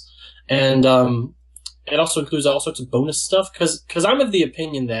comics. And it also includes all sorts of bonus stuff, because I'm of the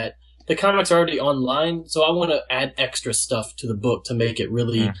opinion that the comics are already online, so I want to add extra stuff to the book to make it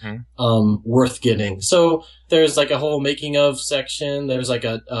really worth getting. So there's like a whole making of section. There's like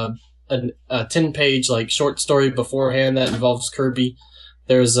a 10-page like short story beforehand that involves Kirby.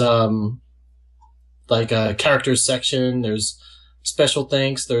 There's like a characters section. There's special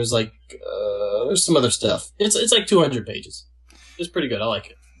thanks. There's like there's some other stuff. It's like 200 pages. It's pretty good. I like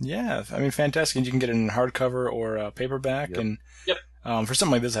it. Yeah, I mean, fantastic. And you can get it in hardcover or paperback. Yep. And for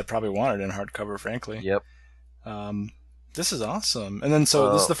something like this, I'd probably want it in hardcover, frankly. Yep. This is awesome. And then,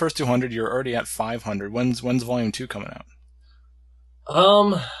 so this is the first 200. You're already at 500. When's Volume 2 coming out?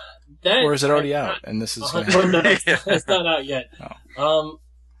 Or is it already out? And this is It's not out yet. Oh.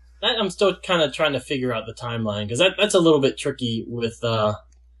 That I'm still kind of trying to figure out the timeline, because that's a little bit tricky with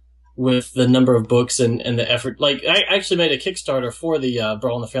the number of books and the effort. Like, I actually made a Kickstarter for the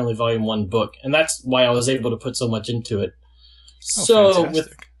Brawl in the Family Volume 1 book, and that's why I was able to put so much into it. So fantastic.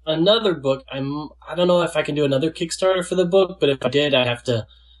 with another book, I don't know if I can do another Kickstarter for the book, but if I did, I'd have to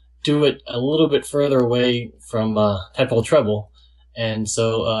do it a little bit further away from Tadpole Treble. And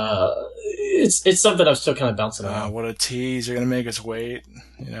so it's something I'm still kind of bouncing around. What a tease. You're going to make us wait,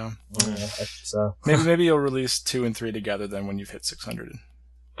 Yeah, so Maybe you'll release 2 and 3 together then when you've hit 600.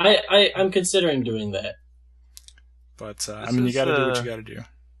 I'm considering doing that. But, you got to do what you got to do.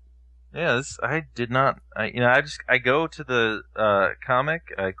 Yeah, I did not. I go to the comic,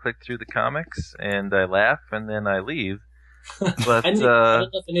 I click through the comics, and I laugh, and then I leave. But I don't know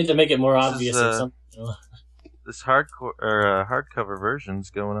if I need to make it more obvious or something. This hardcover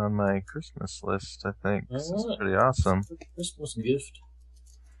version's going on my Christmas list. I think this is pretty awesome. Christmas gift.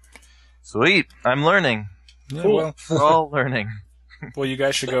 Sweet, I'm learning. Yeah, Cool. well, We're all learning. well, you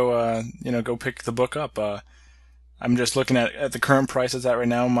guys should go, go pick the book up. I'm just looking at the current price it's at right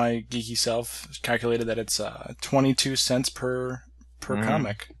now. My geeky self calculated that it's 22 cents per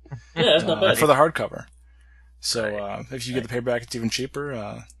comic. Yeah, that's not bad. for the hardcover. So if you get the paperback, it's even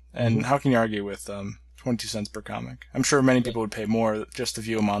cheaper. And how can you argue with 22 cents per comic? I'm sure many people would pay more just to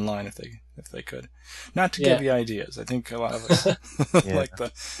view them online if they could. Not to give you ideas. I think a lot of us like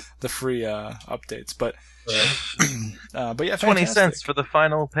the free updates, but but yeah, 20 fantastic. cents for the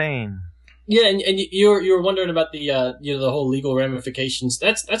final pain. Yeah, and you were wondering about the the whole legal ramifications.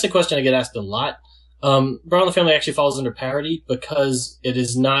 That's a question I get asked a lot. Brawl in the Family actually falls under parody because it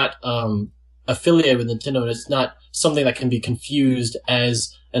is not affiliated with Nintendo, and it's not something that can be confused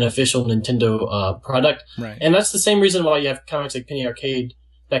as an official Nintendo product. Right. And that's the same reason why you have comics like Penny Arcade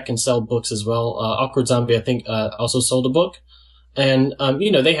that can sell books as well. Awkward Zombie, I think, also sold a book, and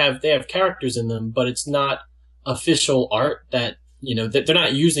they have characters in them, but it's not official art that that they're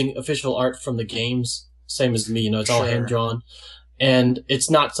not using official art from the games. Same as me, it's all hand drawn, and it's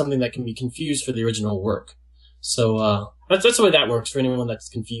not something that can be confused for the original work. So that's the way that works for anyone that's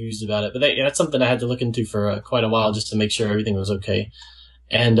confused about it. But that's something I had to look into for quite a while just to make sure everything was okay.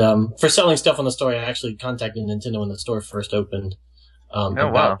 And for selling stuff on the store, I actually contacted Nintendo when the store first opened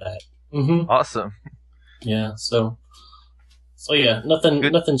about that. Mm-hmm. Awesome. Yeah. So yeah,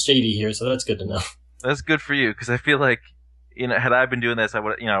 nothing shady here. So that's good to know. That's good for you, because I feel like had I been doing this, I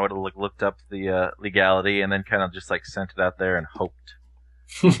would have looked up the legality and then kind of just sent it out there and hoped.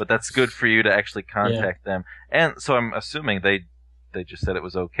 But that's good for you to actually contact them. And so I'm assuming they just said it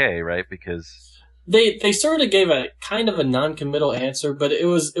was okay, right? Because they sort of gave a kind of a non-committal answer, but it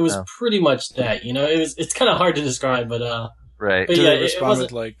was pretty much that. It's kind of hard to describe, but right. But Did yeah, they respond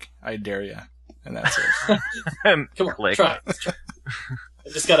with "I dare ya," and that's it. And come on, click. try. I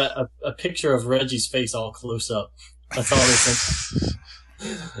just got a picture of Reggie's face all close up. That's all they sent.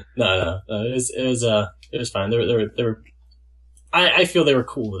 No, it was fine. They were. I feel they were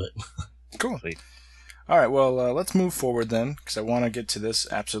cool with it. Cool. All right, well, let's move forward then, because I want to get to this.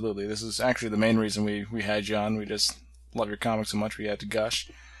 Absolutely, this is actually the main reason we had you on. We just love your comics so much we had to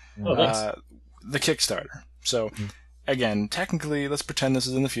gush. Oh, thanks. The Kickstarter. So, again, technically, let's pretend this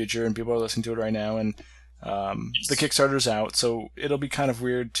is in the future and people are listening to it right now, and the Kickstarter's out, so it'll be kind of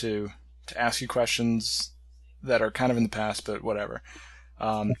weird to ask you questions that are kind of in the past, but whatever.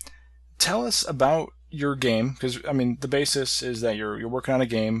 Tell us about your game, because the basis is that you're working on a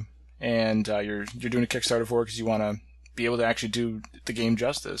game, and you're doing a Kickstarter for it because you want to be able to actually do the game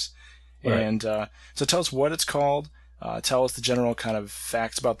justice. Right. And so tell us what it's called. Tell us the general kind of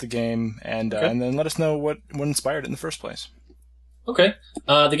facts about the game, and then let us know what inspired it in the first place. Okay.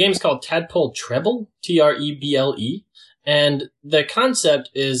 The game is called Tadpole Treble, Treble, and the concept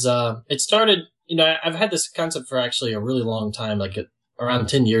is it started. I've had this concept for actually a really long time, around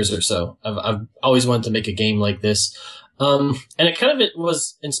 10 years or so. I've always wanted to make a game like this. And it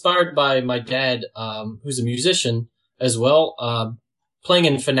was inspired by my dad, who's a musician as well, playing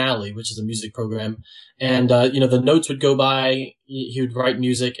in Finale, which is a music program. And, the notes would go by, he would write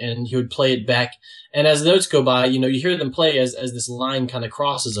music and he would play it back. And as the notes go by, you hear them play as this line kind of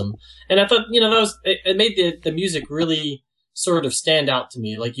crosses them. And I thought, it made the music really sort of stand out to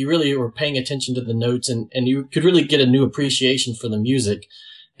me. You really were paying attention to the notes and you could really get a new appreciation for the music.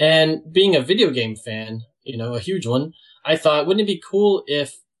 And being a video game fan, a huge one, I thought, wouldn't it be cool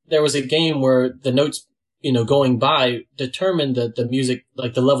if there was a game where the notes, going by determined the music,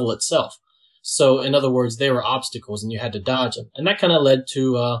 the level itself. So in other words, they were obstacles and you had to dodge them. And that kind of led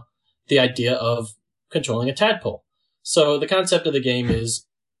to, the idea of controlling a tadpole. So the concept of the game is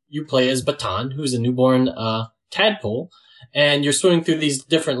you play as Baton, who's a newborn, tadpole, and you're swimming through these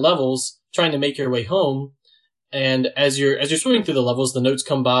different levels trying to make your way home. And as you're swimming through the levels, the notes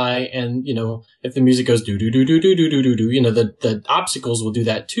come by and, if the music goes do do do do do do do do do, the obstacles will do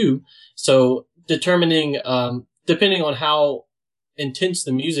that too. So depending on how intense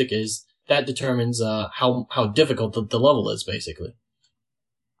the music is, that determines, how difficult the level is, basically.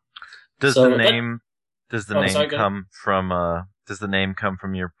 Does the name come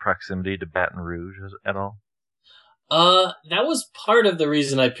from your proximity to Baton Rouge at all? That was part of the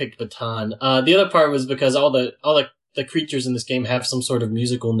reason I picked Baton. The other part was because all the creatures in this game have some sort of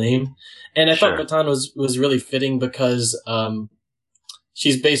musical name. And I thought Baton was really fitting because,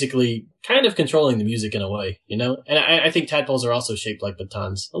 she's basically kind of controlling the music in a way, And I think tadpoles are also shaped like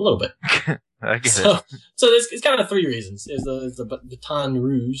batons a little bit. I get it. So it's kind of three reasons. Is the Baton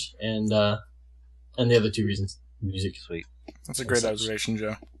Rouge and the other two reasons. Music. Sweet. That's a great observation,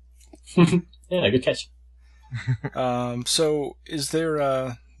 Joe. Yeah, good catch. So is there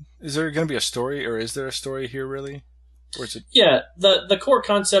going to be a story, or is there a story here really? Or is it? Yeah, the core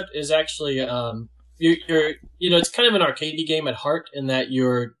concept is actually, you're it's kind of an arcadey game at heart in that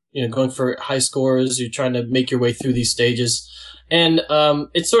you're, going for high scores. You're trying to make your way through these stages. And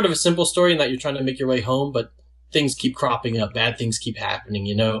it's sort of a simple story in that you're trying to make your way home, but things keep cropping up. Bad things keep happening,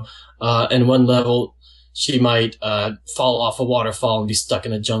 you know. And one level, she might fall off a waterfall and be stuck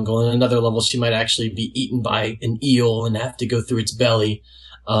in a jungle. And another level, she might actually be eaten by an eel and have to go through its belly,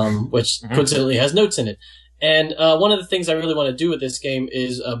 which coincidentally has notes in it. And one of the things I really want to do with this game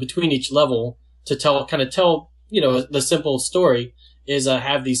is between each level to tell, you know, the simple story is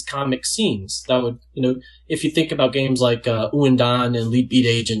have these comic scenes that would, you know, if you think about games like Uundan and Lead Beat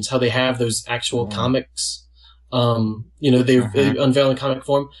Agents, how they have those actual comics, you know, they unveil in comic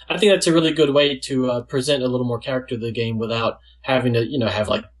form. I think that's a really good way to present a little more character to the game without having to, you know, have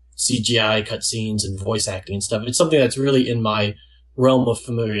like CGI cutscenes and voice acting and stuff. It's something that's really in my realm of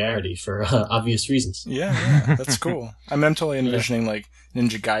familiarity for obvious reasons. Yeah, that's cool. I'm mentally envisioning like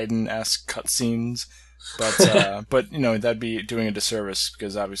Ninja Gaiden-esque cutscenes. But you know, that'd be doing a disservice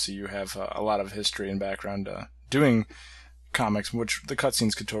because obviously you have a lot of history and background doing comics, which the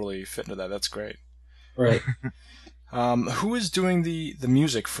cutscenes could totally fit into that. That's great. Right. Who is doing the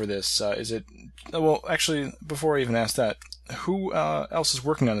music for this? Is it? Well, actually, before I even ask that, who else is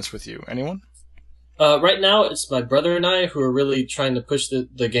working on this with you? Anyone? Right now, it's my brother and I who are really trying to push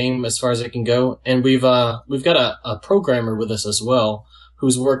the game as far as it can go, and we've got a programmer with us as well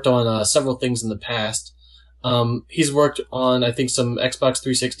who's worked on several things in the past. He's worked on, I think, some Xbox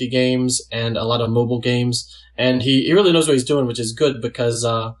 360 games and a lot of mobile games, and he really knows what he's doing, which is good because,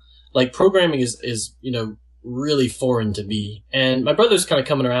 like, programming is, you know, really foreign to me. And my brother's kind of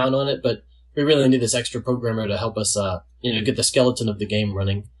coming around on it, but we really need this extra programmer to help us, you know, get the skeleton of the game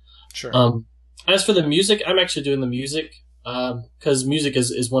running. Sure. As for the music, I'm actually doing the music, because music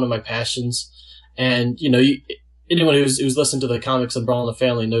is one of my passions. And, you know, anyone who's listened to the comics on Brawl in the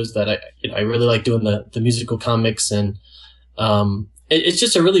Family knows that I really like doing the musical comics, and it's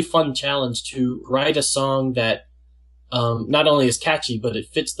just a really fun challenge to write a song that not only is catchy, but it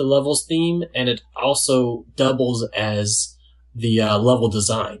fits the level's theme, and it also doubles as the level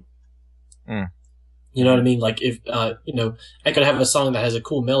design. You know what I mean? Like if you know, I could have a song that has a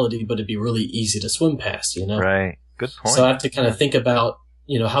cool melody, but it'd be really easy to swim past. You know, right? Good point. So I have to kind of think about,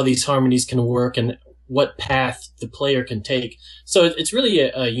 you know, how these harmonies can work and what path the player can take. So it's really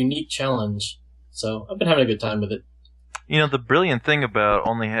a unique challenge. So I've been having a good time with it. You know, the brilliant thing about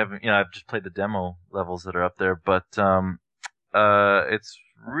only having, you know, I've just played the demo levels that are up there, but it's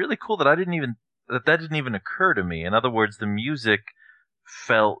really cool that that didn't even occur to me. In other words, the music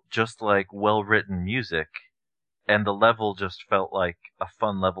felt just like well-written music, and the level just felt like a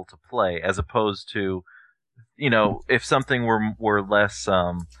fun level to play, as opposed to, you know, if something were less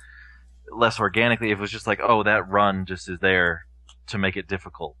organically, if it was just like, oh, that run just is there to make it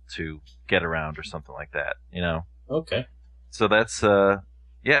difficult to get around or something like that, you know? Okay. So that's,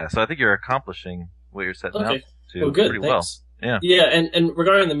 yeah, so I think you're accomplishing what you're setting out to well, good, pretty thanks. well. Yeah. Yeah, and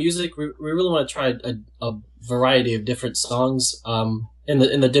regarding the music, we really want to try a variety of different songs. In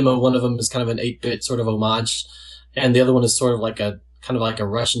the demo, one of them is kind of an 8-bit sort of homage, and the other one is sort of like a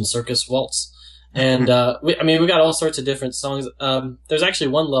Russian circus waltz. And we got all sorts of different songs. There's actually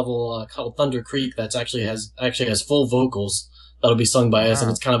one level called Thunder Creek that's actually has full vocals that'll be sung by us,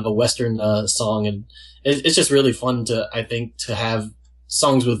 and it's kind of a Western song, and it's just really fun to have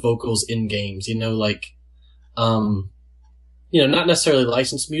songs with vocals in games. You know, like you know, not necessarily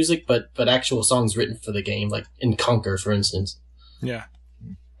licensed music, but actual songs written for the game, like in Conquer, for instance. Yeah.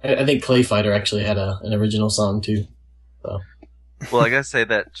 I think Clay Fighter actually had an original song too. So. Well, I gotta say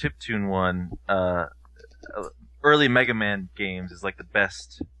that chiptune one, early Mega Man games is like the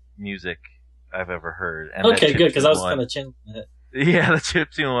best music I've ever heard. And okay, good, because I was kind of channeling it. Yeah, the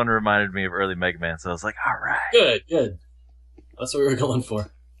chiptune one reminded me of early Mega Man, so I was like, all right. Good. That's what we were going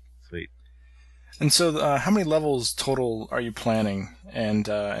for. Sweet. And so, how many levels total are you planning? And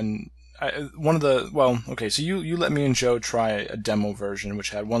so you let me and Joe try a demo version, which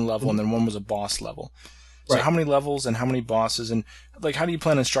had one level, and then one was a boss level. So how many levels and how many bosses, and like how do you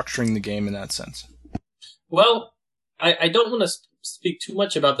plan on structuring the game in that sense? Well, I don't want to speak too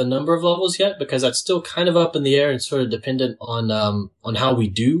much about the number of levels yet, because that's still kind of up in the air and sort of dependent on how we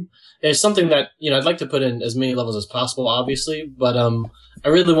do. It's something that, you know, I'd like to put in as many levels as possible, obviously, but I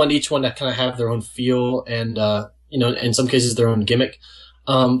really want each one to kind of have their own feel and you know, in some cases their own gimmick.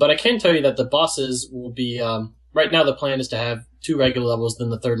 But I can tell you that the bosses will be right now the plan is to have 2 regular levels, then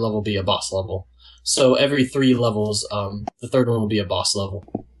the third level will be a boss level. So every 3 levels, the third one will be a boss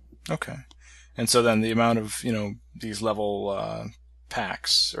level. Okay. And so then the amount of, you know, these level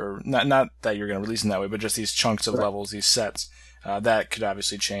packs, or not that you're going to release them that way, but just these chunks of levels, these sets, that could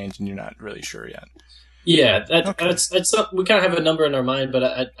obviously change, and you're not really sure yet. Yeah, that's we kind of have a number in our mind,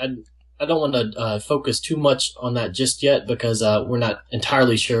 but I want to focus too much on that just yet because we're not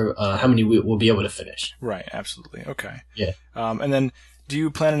entirely sure how many we'll be able to finish. Right, absolutely. Okay. Yeah. And then, do you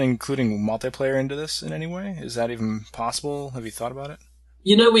plan on including multiplayer into this in any way? Is that even possible? Have you thought about it?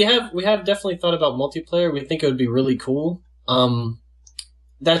 You know, we have definitely thought about multiplayer. We think it would be really cool.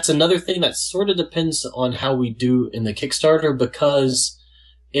 That's another thing that sort of depends on how we do in the Kickstarter because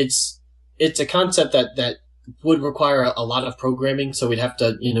it's a concept that would require a lot of programming. So we'd have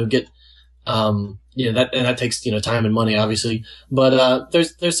to, get, that takes, time and money, obviously. But,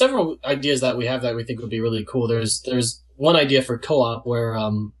 there's several ideas that we have that we think would be really cool. There's one idea for co-op where,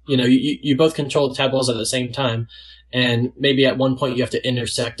 you both control tableaus at the same time. And maybe at one point you have to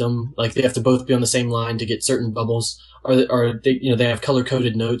intersect them. Like they have to both be on the same line to get certain bubbles. Or they have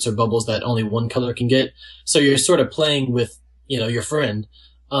color-coded notes or bubbles that only one color can get. So you're sort of playing with, your friend.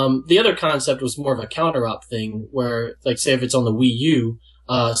 The other concept was more of a counter-op thing where, like, say if it's on the Wii U,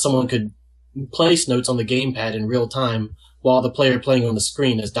 someone could place notes on the gamepad in real time while the player playing on the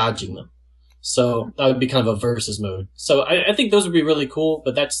screen is dodging them. So that would be kind of a versus mode. So I think those would be really cool,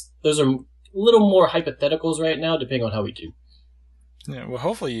 but those are a little more hypotheticals right now, depending on how we do. Yeah, well,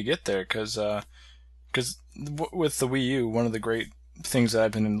 hopefully you get there, because with the Wii U, one of the great things that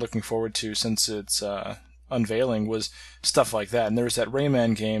I've been looking forward to since its unveiling was stuff like that. And there was that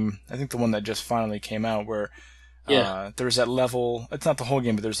Rayman game, I think the one that just finally came out, where there was that level, it's not the whole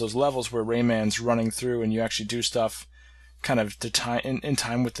game, but there's those levels where Rayman's running through and you actually do stuff kind of in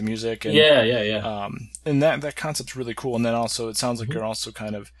time with the music. And, and that concept's really cool. And then also, it sounds like you're also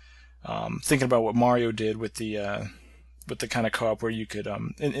kind of thinking about what Mario did with the kind of co-op where you could,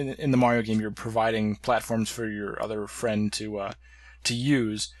 in the Mario game, you're providing platforms for your other friend to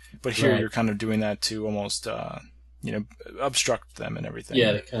use, but here you're kind of doing that to almost, obstruct them and everything.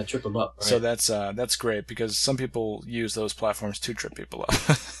 Yeah, to kind of trip them up. Right? So that's great because some people use those platforms to trip people up.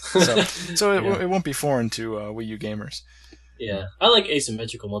 so it won't be foreign to Wii U gamers. Yeah, I like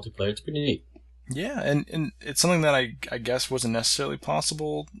asymmetrical multiplayer. It's pretty neat. Yeah, and it's something that I guess wasn't necessarily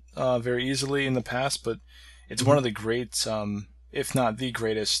possible very easily in the past, but it's one of the great, if not the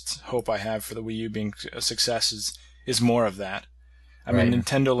greatest, hope I have for the Wii U being a success is more of that. I mean,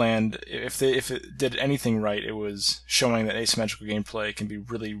 Nintendo Land, if it did anything right, it was showing that asymmetrical gameplay can be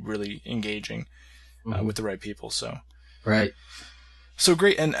really, really engaging with the right people. So So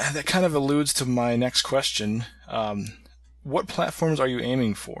great, and that kind of alludes to my next question. What platforms are you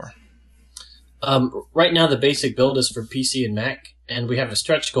aiming for? Right now, the basic build is for PC and Mac, and we have a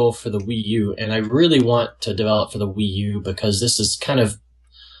stretch goal for the Wii U, and I really want to develop for the Wii U because this is kind of,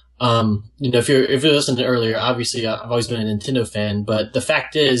 if you listened to earlier, obviously I've always been a Nintendo fan, but the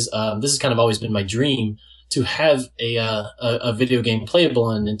fact is, this has kind of always been my dream to have a video game playable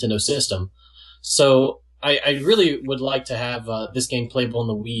on a Nintendo system. So I really would like to have this game playable on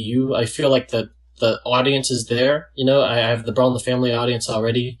the Wii U. I feel like the audience is there. I have the Brawl in the Family audience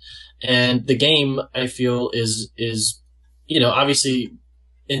already. And the game, I feel, is obviously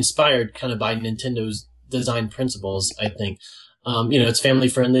inspired kind of by Nintendo's design principles, I think. It's family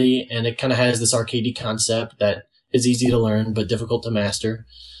friendly and it kind of has this arcadey concept that is easy to learn but difficult to master.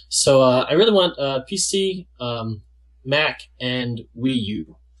 So I really want PC, Mac, and Wii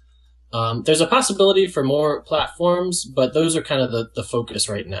U. There's a possibility for more platforms, but those are kind of the focus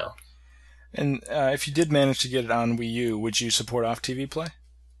right now. And if you did manage to get it on Wii U, would you support off-TV play?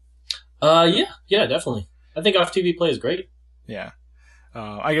 Yeah, definitely. I think off-TV play is great. Yeah.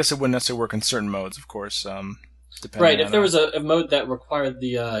 I guess it wouldn't necessarily work in certain modes, of course. Right, if there was a mode that required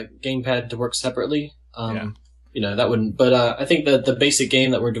the gamepad to work separately, that wouldn't. But I think that the basic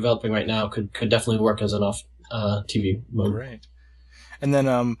game that we're developing right now could definitely work as an off-TV mode. Right. And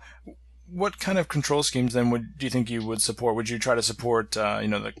then what kind of control schemes then do you think you would support? Would you try to support,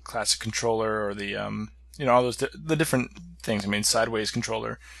 the classic controller or the, all those the different things? I mean, sideways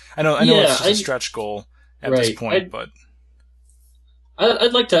controller. I know it's just a stretch goal at this point, but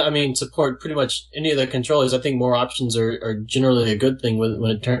I'd like to, support pretty much any of the controllers. I think more options are generally a good thing when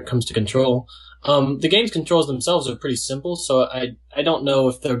it comes to control. The game's controls themselves are pretty simple, so I don't know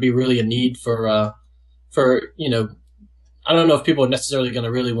if there would be really a need for I don't know if people are necessarily going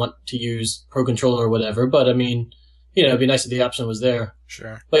to really want to use Pro Controller or whatever, but it'd be nice if the option was there.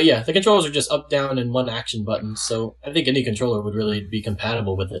 Sure. But yeah, the controls are just up, down, and one action button, so I think any controller would really be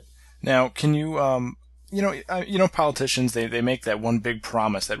compatible with it. Now, can you, politicians, they make that one big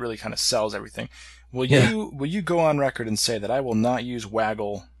promise that really kind of sells everything. Will you go on record and say that I will not use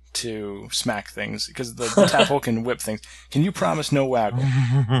waggle to smack things because the tap hole can whip things? Can you promise no waggle?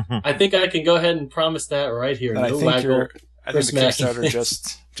 I think I can go ahead and promise that right here. And no waggle. I think the Kickstarter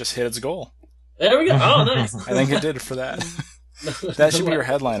just hit its goal. There we go. Oh, nice. I think it did for that. That should be your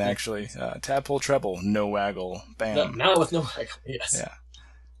headline, actually. Tadpole treble, no waggle, bam. Now with no waggle, yes.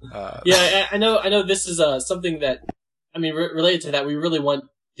 Yeah. Yeah, I know this is something that, I mean, related to that, we really want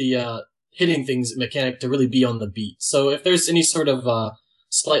the hitting things mechanic to really be on the beat. So if there's any sort of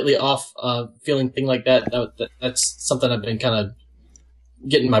slightly off feeling thing like that's something I've been kind of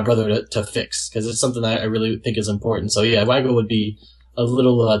getting my brother to fix, because it's something that I really think is important. So yeah, waggle would be a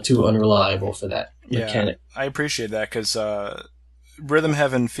little too unreliable for that mechanic. I appreciate that, because Rhythm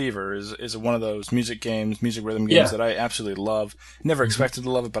Heaven Fever is one of those music rhythm games that I absolutely love. Never expected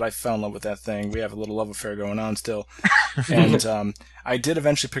to love it, but I fell in love with that thing. We have a little love affair going on still. And I did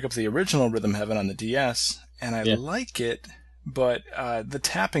eventually pick up the original Rhythm Heaven on the DS, and I like it, but the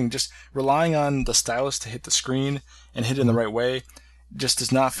tapping, just relying on the stylus to hit the screen and hit it in the right way, just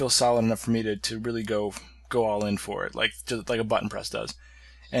does not feel solid enough for me to really go all in for it, like a button press does.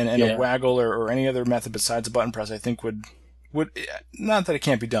 And a waggle or any other method besides a button press, I think would not that it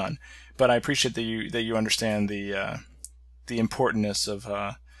can't be done, but I appreciate that you understand the importance of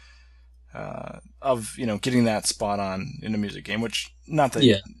getting that spot on in a music game. Which, not that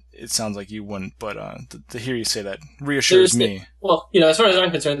it sounds like you wouldn't, but to hear you say that reassures me. Well, as far as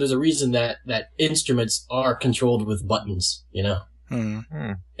I'm concerned, there's a reason that instruments are controlled with buttons.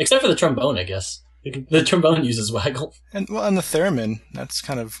 Except for the trombone, I guess. The trombone uses waggle. And the theremin, that's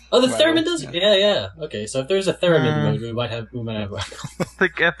kind of... Oh, the theremin does? Yeah. Okay, so if there's a theremin mode, we might have waggle. I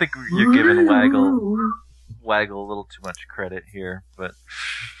think you're giving waggle a little too much credit here, but...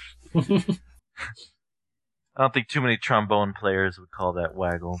 I don't think too many trombone players would call that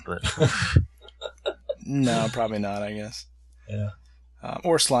waggle, but... No, probably not, I guess. Yeah.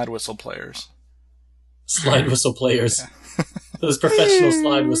 Or slide whistle players. Slide whistle players. Yeah. Those professional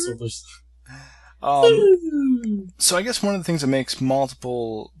slide whistlers. So I guess one of the things that makes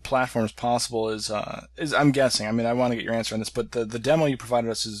multiple platforms possible is I'm guessing, I mean, I want to get your answer on this, but the demo you provided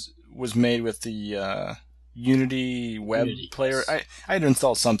us was made with the Unity web player. Yes. I had to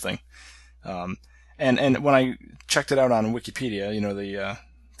install something. And when I checked it out on Wikipedia,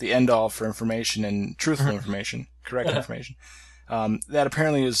 the end all for information and truthful information, correct information, that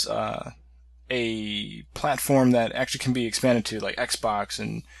apparently is a platform that actually can be expanded to, like Xbox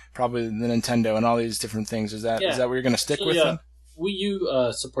and probably the Nintendo and all these different things. Is that what you're going to stick with? Then? Wii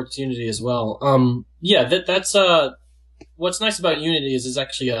U supports Unity as well. That's what's nice about Unity is it's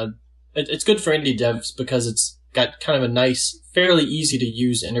actually it's good for indie devs because it's got kind of a nice, fairly easy to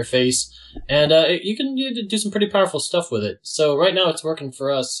use interface, and you can do some pretty powerful stuff with it. So right now it's working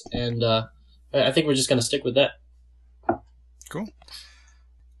for us, and I think we're just going to stick with that. Cool.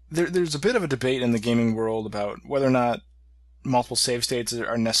 There's a bit of a debate in the gaming world about whether or not multiple save states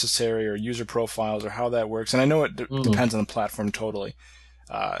are necessary, or user profiles, or how that works. And I know it depends on the platform totally.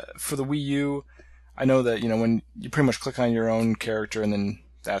 For the Wii U, I know that when you pretty much click on your own character and then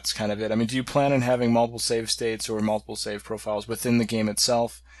that's kind of it. I mean, do you plan on having multiple save states or multiple save profiles within the game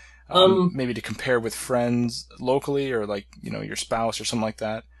itself? Maybe to compare with friends locally, or like your spouse or something like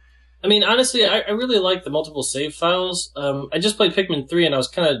that. I mean, honestly, I really like the multiple save files. I just played Pikmin 3 and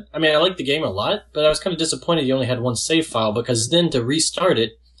I liked the game a lot, but I was kind of disappointed you only had one save file, because then to restart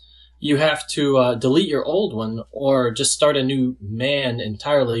it, you have to delete your old one or just start a new man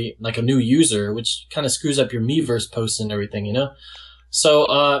entirely, like a new user, which kind of screws up your Miiverse posts and everything,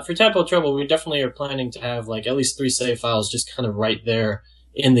 So for Tadpole Trouble, we definitely are planning to have like at least 3 save files just kind of right there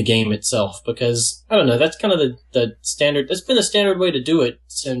in the game itself, because, I don't know, that's kind of the standard, that's been the standard way to do it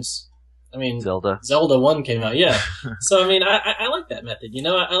since... Zelda 1 came out, yeah. So, I mean, I like that method,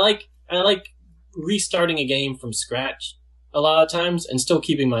 I like restarting a game from scratch a lot of times and still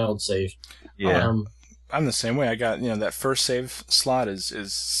keeping my old save. Yeah. I'm the same way. I got, that first save slot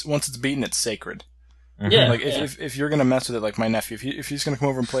is once it's beaten, it's sacred. Yeah. Like, if you're going to mess with it, like my nephew, if he's going to come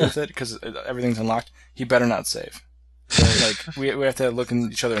over and play with it because everything's unlocked, he better not save. So, like, we have to look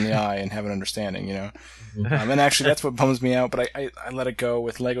in each other in the eye and have an understanding, and actually, that's what bums me out, but I let it go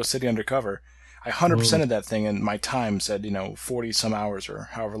with Lego City Undercover. I 100%ed that thing, and my time said, 40-some hours or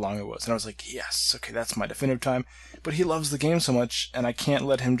however long it was. And I was like, yes, okay, that's my definitive time. But he loves the game so much, and I can't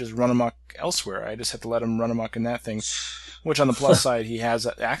let him just run amok elsewhere. I just have to let him run amok in that thing, which on the plus side, he has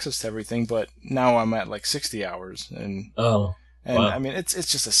access to everything, but now I'm at like 60 hours. And wow. I mean, it's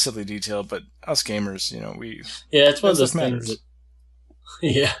just a silly detail, but us gamers, we... Yeah, it's one of those things that...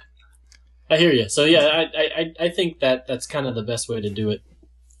 Yeah. I hear you. So yeah, I think that's kind of the best way to do it,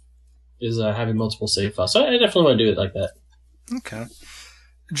 is having multiple save files. So I definitely want to do it like that. Okay.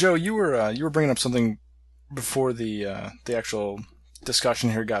 Joe, you were bringing up something before the actual discussion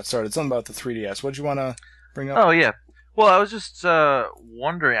here got started. Something about the 3DS. What did you want to bring up? Oh yeah. Well, I was just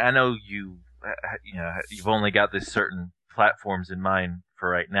wondering. I know you've only got this certain platforms in mind for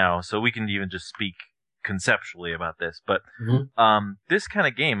right now, so we can even just speak conceptually about this. But this kind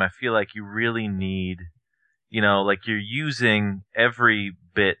of game, I feel like you really need, like you're using every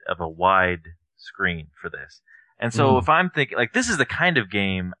bit of a wide screen for this. And so if I'm thinking, like, this is the kind of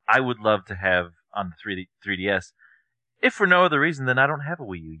game I would love to have on the 3DS, if for no other reason than I don't have a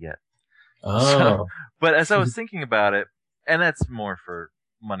Wii U yet. Oh. But as I was thinking about it, and that's more for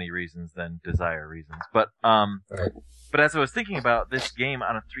money reasons than desire reasons, but Right. but as I was thinking about this game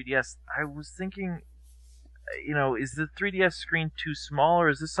on a 3DS, I was thinking, is the 3DS screen too small, or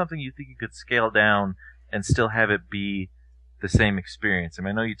is this something you think you could scale down and still have it be the same experience? I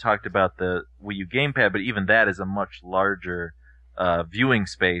mean, I know you talked about the Wii U gamepad, but even that is a much larger viewing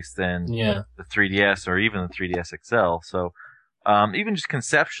space than the 3DS or even the 3DS XL. So even just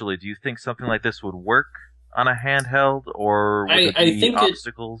conceptually, do you think something like this would work on a handheld, or would there be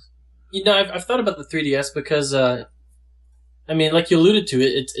obstacles? I've thought about the 3DS because, like you alluded to,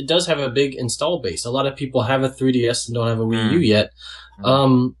 it does have a big install base. A lot of people have a 3DS and don't have a Wii U yet.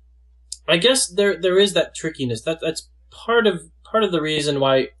 I guess there is that trickiness. That's part of the reason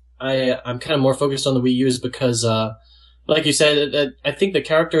why I'm kind of more focused on the Wii U is because, like you said, I think the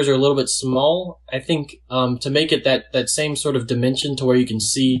characters are a little bit small. I think to make it that same sort of dimension to where you can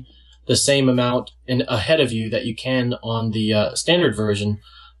see the same amount ahead of you that you can on the standard version,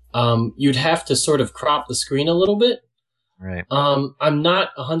 you'd have to sort of crop the screen a little bit. Right. I'm not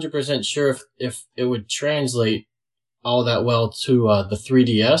 100% sure if it would translate all that well to the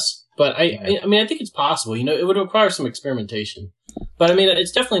 3DS, but I think it's possible. It would require some experimentation, but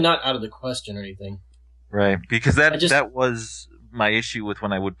it's definitely not out of the question or anything. Right, because that was my issue with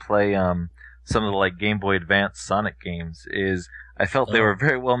when I would play some of the like Game Boy Advance Sonic games. Is I felt they were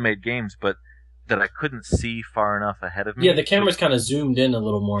very well made games, but that I couldn't see far enough ahead of me. Yeah, the camera's kind of zoomed in a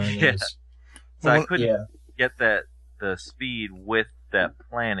little more. So I couldn't get the speed with that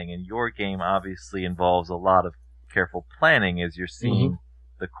planning. And your game obviously involves a lot of careful planning as you're seeing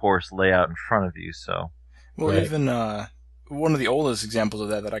the course layout in front of you. So, even one of the oldest examples of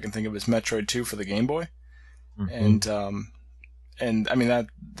that I can think of is Metroid 2 for the Game Boy. And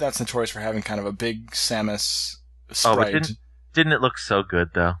that's notorious for having kind of a big Samus sprite. Oh, but didn't it look so good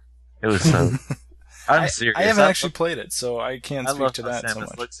though? It was so. I'm serious. I haven't actually played it, so I can't speak to that Samus so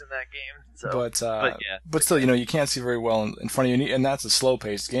much. Looks in that game, so. But still, you can't see very well in front of you, and that's a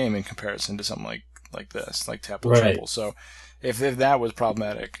slow-paced game in comparison to something like this, like Tapple Triple. So, if that was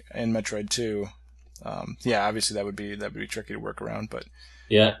problematic in Metroid 2, obviously that would be tricky to work around, but.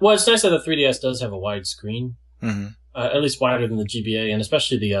 Yeah, well, it's nice that the 3DS does have a wide screen, at least wider than the GBA, and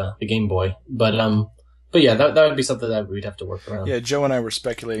especially the Game Boy. But yeah, that would be something that we'd have to work around. Yeah, Joe and I were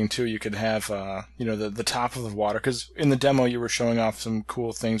speculating too. You could have the top of the water, because in the demo you were showing off some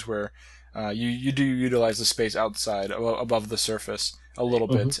cool things where you do utilize the space outside above the surface a little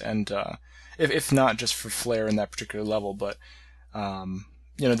bit, and if not just for flair in that particular level, but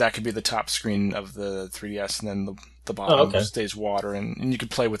that could be the top screen of the 3DS, and then the bottom stays water, and you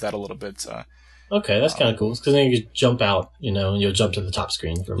could play with that a little bit. Okay, that's kind of cool, because then you could jump out, and you'll jump to the top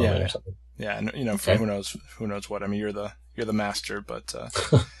screen for a moment or something. Yeah, and for who knows what. I mean, you're the master, but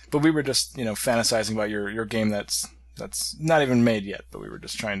but we were just fantasizing about your game that's not even made yet, but we were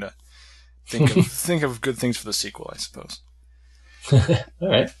just trying to think of good things for the sequel, I suppose. All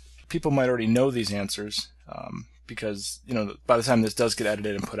right. People might already know these answers, because by the time this does get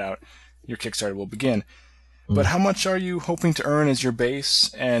edited and put out, your Kickstarter will begin. But how much are you hoping to earn as your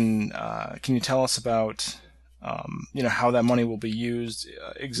base, and can you tell us about how that money will be used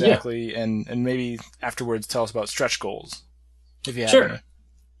exactly, and maybe afterwards tell us about stretch goals, if you have any.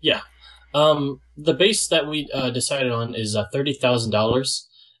 Yeah. The base that we decided on is $30,000,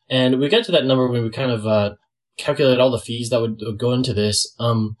 and we got to that number when we kind of calculated all the fees that would go into this.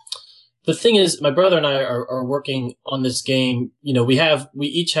 The thing is, my brother and I are working on this game. We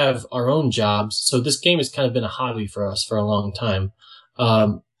each have our own jobs, so this game has kind of been a hobby for us for a long time.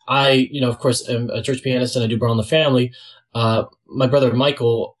 I, of course, am a church pianist and I do Brawl in the Family. My brother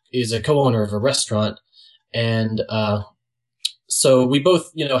Michael is a co-owner of a restaurant, and so we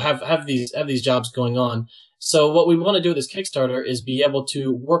both, have these jobs going on. So what we want to do with this Kickstarter is be able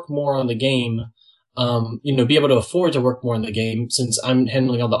to work more on the game. Be able to afford to work more in the game, since I'm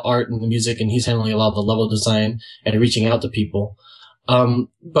handling all the art and the music and he's handling a lot of the level design and reaching out to people.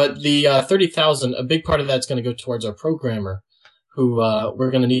 But the $30,000, a big part of that's going to go towards our programmer, who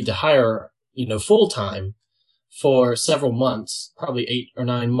we're going to need to hire, full time for several months, probably 8 or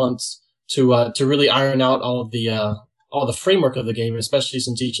 9 months, to really iron out all the framework of the game, especially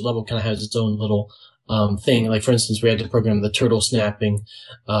since each level kind of has its own little thing. Like, for instance, we had to program the turtle snapping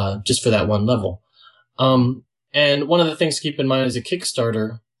just for that one level. And one of the things to keep in mind is a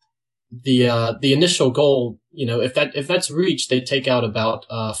Kickstarter, the initial goal, if that's reached, they take out about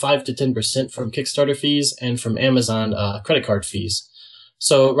 5 to 10% from Kickstarter fees and from Amazon credit card fees.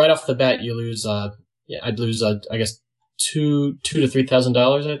 So right off the bat, you lose I'd lose I guess $2,000 to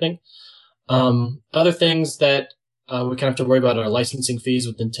 $3,000, I think. Other things that we kind of have to worry about are licensing fees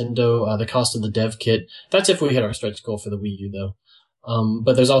with Nintendo, the cost of the dev kit. That's if we hit our stretch goal for the Wii U, though.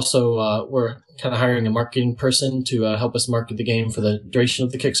 But there's also, we're kind of hiring a marketing person to help us market the game for the duration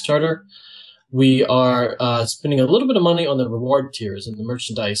of the Kickstarter. We are spending a little bit of money on the reward tiers and the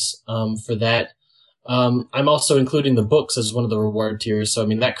merchandise for that. I'm also including the books as one of the reward tiers. So, I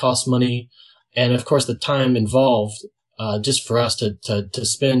mean, that costs money. And, of course, the time involved just for us to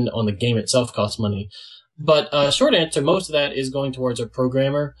spend on the game itself costs money. But short answer, most of that is going towards our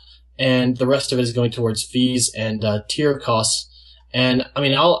programmer, and the rest of it is going towards fees and tier costs. And I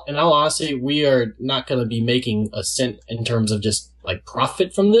mean, in all honesty, we are not going to be making a cent in terms of just like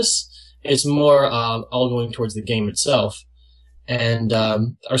profit from this. It's more all going towards the game itself. And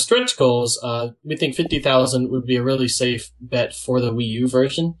our stretch goals, we think 50,000 would be a really safe bet for the Wii U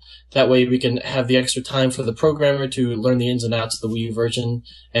version. That way we can have the extra time for the programmer to learn the ins and outs of the Wii U version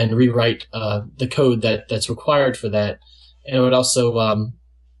and rewrite the code that's required for that. And it would also,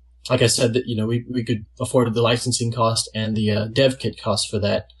 like I said, that we could afford the licensing cost and the dev kit cost for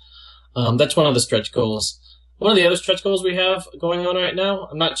that. That's one of the stretch goals. One of the other stretch goals we have going on right now,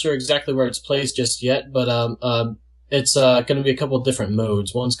 I'm not sure exactly where it's placed just yet, but it's going to be a couple of different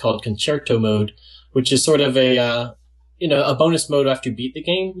modes. One's called Concerto mode, which is sort of a bonus mode after you beat the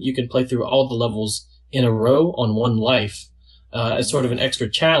game. You can play through all the levels in a row on one life. As sort of an extra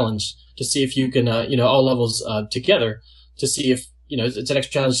challenge to see if you can, all levels together to see if, it's an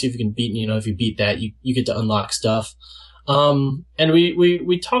extra challenge to see if you can beat, if you beat that, you get to unlock stuff. And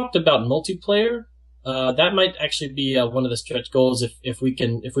we talked about multiplayer. That might actually be one of the stretch goals if we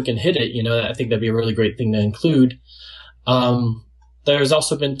can hit it. I think that'd be a really great thing to include. There's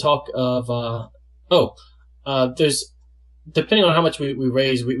also been talk of there's depending on how much we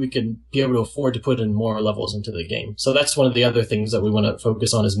raise, we can be able to afford to put in more levels into the game. So that's one of the other things that we want to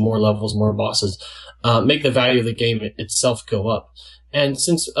focus on is more levels, more bosses, make the value of the game itself go up. And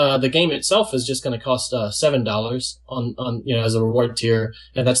since the game itself is just going to cost $7 on as a reward tier,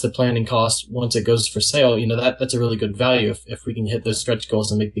 and that's the planning cost once it goes for sale, that's a really good value if we can hit those stretch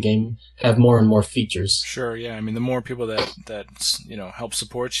goals and make the game have more and more features. Sure, yeah. I mean, the more people that help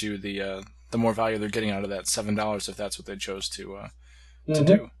support you, the more value they're getting out of that $7 if that's what they chose to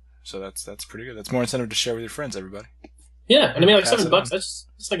do. So that's pretty good. That's more incentive to share with your friends, everybody. Yeah, and I mean, like $7, that's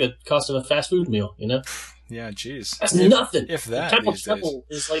like a cost of a fast food meal, Yeah, geez. That's nothing. If that, the type these of trouble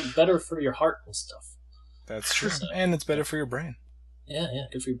days. is like better for your heart and stuff. That's true, and it's better for your brain. Yeah,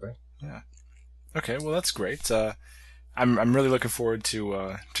 good for your brain. Yeah. Okay, well that's great. I'm really looking forward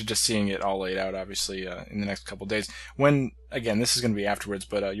to just seeing it all laid out. Obviously, in the next couple of days. When again, this is going to be afterwards,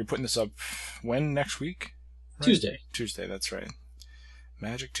 but you're putting this up when next week? Right? Tuesday. That's right.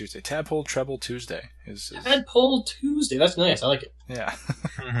 Magic Tuesday. Tadpole Treble Tuesday is Tadpole Tuesday. That's nice. I like it. Yeah.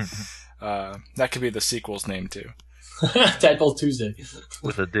 That could be the sequel's name too. Tadpole Tuesday.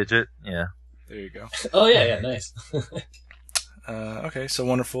 With a digit, yeah. There you go. Oh yeah, nice. Okay, so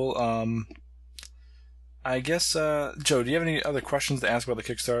wonderful. I guess, Joe, do you have any other questions to ask about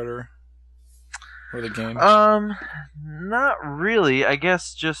the Kickstarter or the game? Not really. I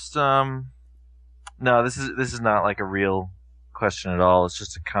guess just no. This is not like a real question at all. It's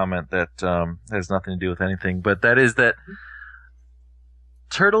just a comment that has nothing to do with anything. But that is that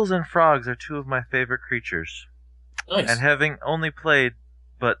turtles and frogs are two of my favorite creatures. Nice. And having only played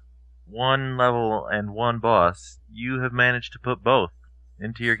but one level and one boss, you have managed to put both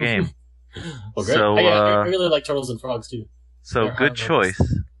into your game. Well, great. So, I really like turtles and frogs too. So good choice.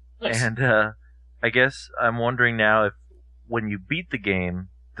 Nice. And I guess I'm wondering now if when you beat the game,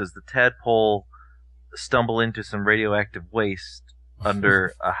 does the tadpole stumble into some radioactive waste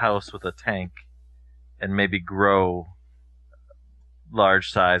under a house with a tank and maybe grow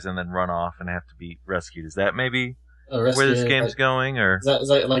large size and then run off and have to be rescued? Is that maybe where this game's going? Or is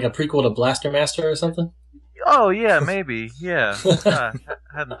that like a prequel to Blaster Master or something? Oh yeah, maybe. Yeah, I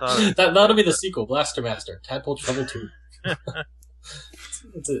hadn't thought of it. That'll be the sequel, Blaster Master, Tadpole Trouble 2.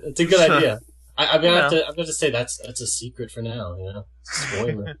 It's a good idea. I'm gonna have to say that's a secret for now.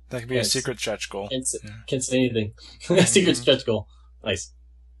 Spoiler. That could be a secret stretch goal. Can't say anything. Secret stretch goal. Nice.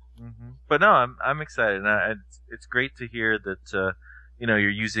 Mm-hmm. But no, I'm excited. It's great to hear that you're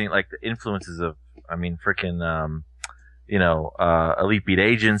using like the influences of frickin' Elite Beat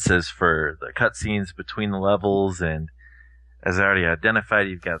Agents as for the cutscenes between the levels, and as I already identified,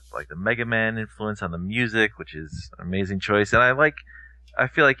 you've got like the Mega Man influence on the music, which is an amazing choice. And I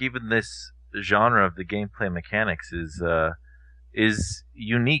feel like even this genre of the gameplay mechanics is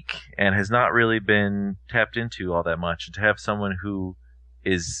unique and has not really been tapped into all that much. And to have someone who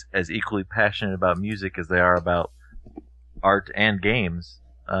is as equally passionate about music as they are about art and games,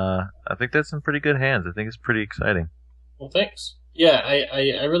 I think that's in pretty good hands. I think it's pretty exciting. Well, thanks. Yeah,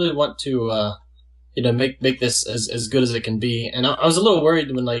 I really want to make this as good as it can be. And I was a little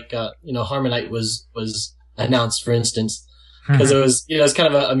worried when Harmonite was announced, for instance, because it was it's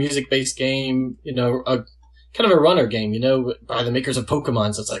kind of a music based game, a kind of a runner game, by the makers of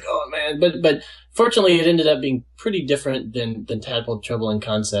Pokemon. So it's like, oh man, but fortunately it ended up being pretty different than Tadpole Trouble in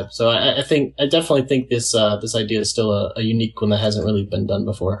concept. So I definitely think this idea is still a unique one that hasn't really been done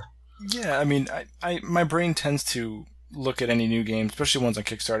before. Yeah, I mean, my brain tends to look at any new game, especially ones on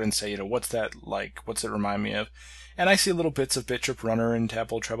Kickstarter, and say, what's that like? What's it remind me of? And I see little bits of Bit Trip Runner and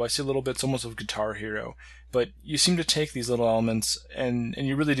Tadpole Trouble. I see little bits almost of Guitar Hero. But you seem to take these little elements and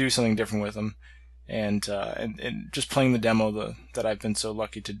you really do something different with them. And just playing the demo that I've been so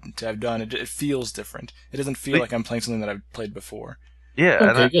lucky to have done, it feels different. It doesn't feel like I'm playing something that I've played before. Yeah,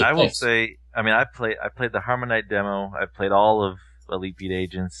 okay, and good, I will say, I mean, I played the Harmonite demo. I played all of Elite Beat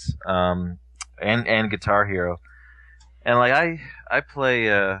Agents, and Guitar Hero, and like I play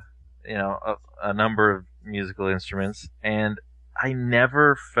a number of musical instruments, and I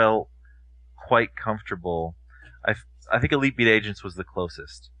never felt quite comfortable. I think Elite Beat Agents was the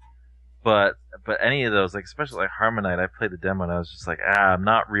closest. But any of those, like especially like Harmonite, I played the demo and I was just like, I'm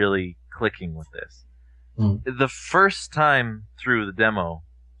not really clicking with this. The first time through the demo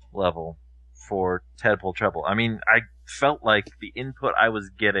level for Tadpole Trouble, I mean, I felt like the input I was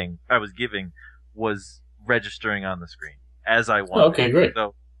giving was registering on the screen as I wanted. Oh, okay, great.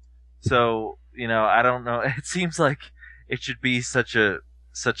 So I don't know. It seems like it should be such a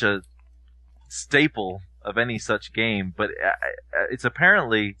staple of any such game, but it's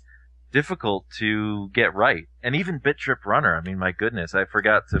apparently difficult to get right. And even Bit Trip Runner, I mean, my goodness, I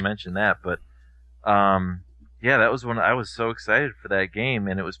forgot to mention that, but that was when I was so excited for that game,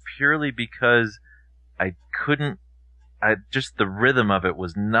 and it was purely because just the rhythm of it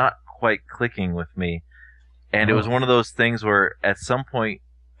was not quite clicking with me. And it was one of those things where at some point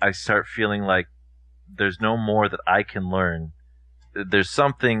I start feeling like there's no more that I can learn. There's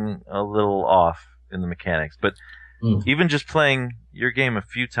something a little off in the mechanics, but even just playing your game a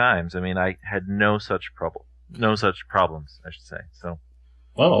few times, I mean, I had no such problems, I should say. So,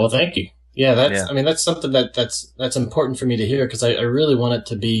 well, thank you. Yeah, I mean, that's something that's important for me to hear, because I really want it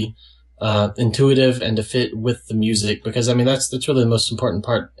to be intuitive and to fit with the music, because I mean that's really the most important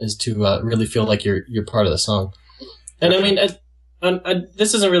part, is to really feel like you're part of the song. And I mean,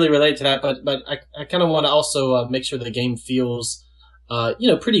 this isn't really related to that, but I kind of want to also make sure the game feels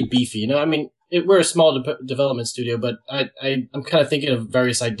pretty beefy. I mean, we're a small development studio, but I'm kind of thinking of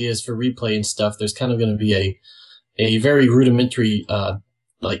various ideas for replay and stuff. There's kind of going to be a very rudimentary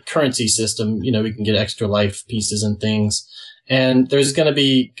like currency system. We can get extra life pieces and things. And there's going to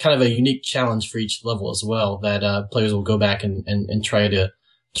be kind of a unique challenge for each level as well that players will go back and try to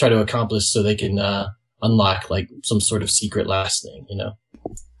accomplish, so they can unlock like some sort of secret last thing,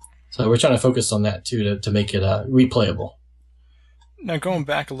 So we're trying to focus on that too to make it replayable. Now, going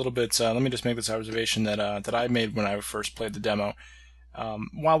back a little bit, let me just make this observation that I made when I first played the demo.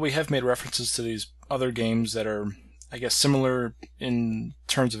 While we have made references to these other games that are, I guess, similar in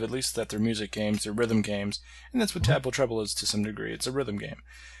terms of at least that they're music games, they're rhythm games, and that's what Tadpole Trouble is to some degree. It's a rhythm game.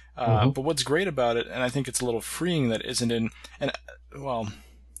 But what's great about it, and I think it's a little freeing that isn't in,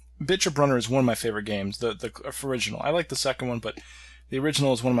 Bit Trip Runner is one of my favorite games, the original. I like the second one, but the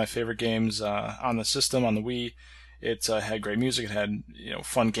original is one of my favorite games on the system, on the Wii. It had great music, it had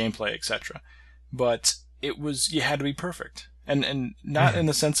fun gameplay, etc. But you had to be perfect, and not in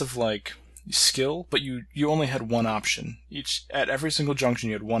the sense of like skill, but you only had one option. At every single junction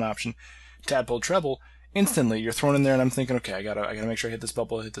you had one option. Tadpole Trouble, instantly you're thrown in there, and I'm thinking, okay, I gotta make sure I hit this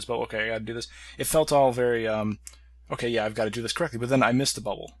bubble, okay, I gotta do this. It felt all very okay, yeah, I've got to do this correctly. But then I missed the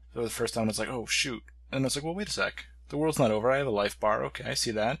bubble for the first time. It's like, oh shoot, and it's like, well, wait a sec, the world's not over. I have a life bar. Okay, I see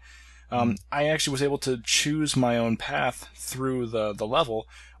that. I actually was able to choose my own path through the level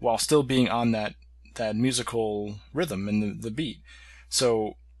while still being on that musical rhythm and the beat.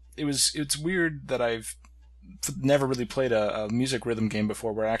 So it's weird that I've never really played a music rhythm game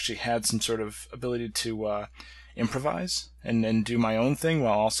before where I actually had some sort of ability to improvise and do my own thing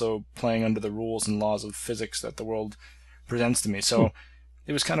while also playing under the rules and laws of physics that the world presents to me. So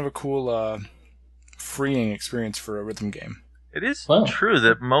it was kind of a cool, freeing experience for a rhythm game. It is true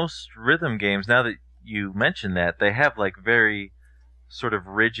that most rhythm games, now that you mentioned that, they have like very sort of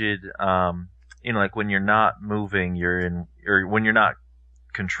rigid, like when you're not moving, or when you're not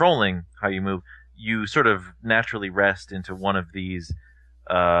controlling how you move, you sort of naturally rest into one of these,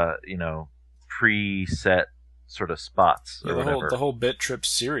 preset sort of spots or whatever. The whole Bit Trip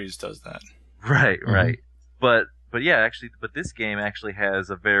series does that. Right. But yeah, actually, this game actually has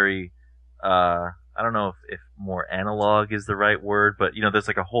a very, I don't know if more analog is the right word, but there's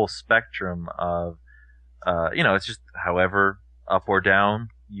like a whole spectrum of, it's just however up or down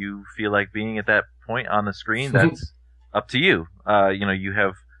you feel like being at that point on the screen. That's up to you. You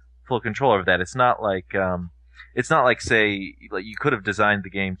have full control over that. It's not like say, like you could have designed the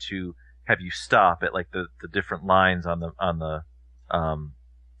game to have you stop at like the different lines on the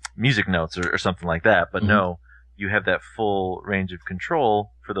music notes or something like that. But no, you have that full range of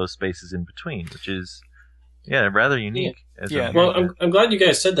control for those spaces in between, which is rather unique. Well, I'm glad you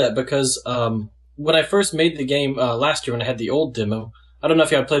guys said that, because when I first made the game last year, when I had the old demo, I don't know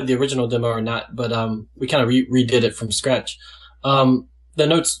if you had played the original demo or not, but we kind of redid it from scratch. The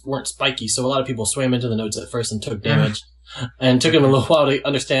notes weren't spiky, so a lot of people swam into the notes at first and took damage, and took them a little while to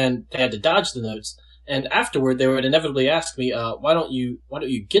understand they had to dodge the notes. And afterward, they would inevitably ask me, "Why don't you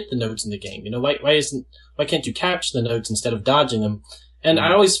get the notes in the game? Why can't you catch the notes instead of dodging them?" And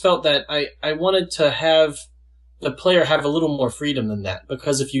I always felt that I wanted to have the player have a little more freedom than that,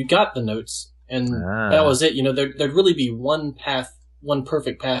 because if you got the notes and that was it, there'd really be one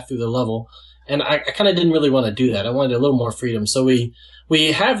perfect path through the level. And I kind of didn't really want to do that. I wanted a little more freedom. So we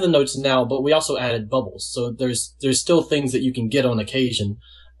have the notes now, but we also added bubbles. So there's still things that you can get on occasion,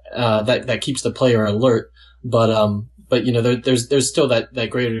 that keeps the player alert. But there's still that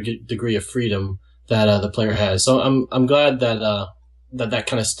greater degree of freedom that the player has. So I'm glad that that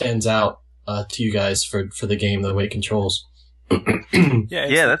kind of stands out to you guys for the game, the way it controls.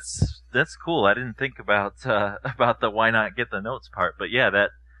 Yeah, that's cool. I didn't think about the why not get the notes part, but yeah,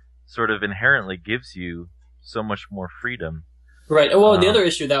 that sort of inherently gives you so much more freedom. Right. Well, the other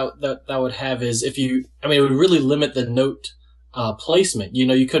issue that would have is it would really limit the note placement.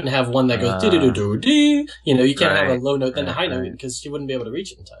 You couldn't have one that goes do-do-do-do-dee. You can't have a low note then a high note, because you wouldn't be able to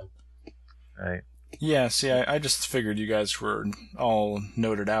reach it in time. Right. Yeah, see, I just figured you guys were all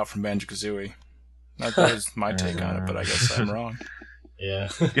noted out from Banjo-Kazooie. That was my take on it, but I guess I'm wrong. Yeah.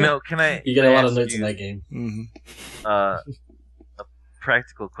 You get a lot of notes in that game. Mm-hmm. A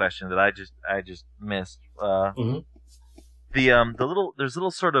practical question that I just missed. There's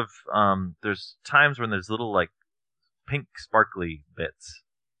little sort of there's times when there's little like pink sparkly bits.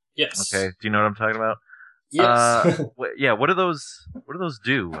 Yes. Okay. Do you know what I'm talking about? Yes. What do those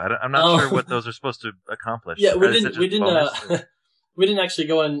do? I'm not sure what those are supposed to accomplish. Yeah, we didn't actually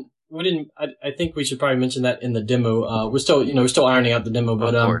go in. I think we should probably mention that in the demo. We're still ironing out the demo,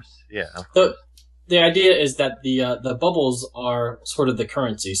 but of course. the idea is that the bubbles are sort of the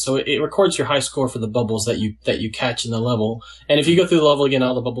currency. So it records your high score for the bubbles that you catch in the level. And if you go through the level again,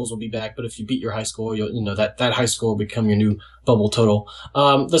 all the bubbles will be back. But if you beat your high score, that high score will become your new bubble total.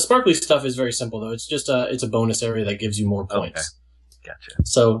 The sparkly stuff is very simple though. It's just it's a bonus area that gives you more points. Okay. Gotcha.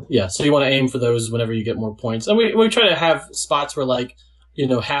 So you want to aim for those whenever you get more points. And we try to have spots where like,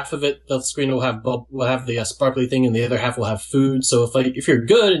 half of it, the screen will have the sparkly thing, and the other half will have food. So if you're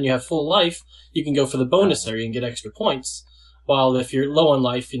good and you have full life, you can go for the bonus area and get extra points. While if you're low on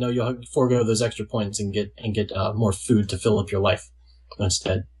life, you'll forego those extra points and get more food to fill up your life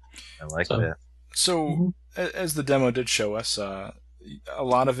instead. I like that. So, as the demo did show us, a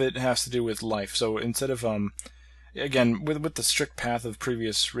lot of it has to do with life. So instead of again with the strict path of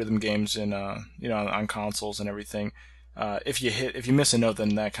previous rhythm games in on consoles and everything. If you miss a note,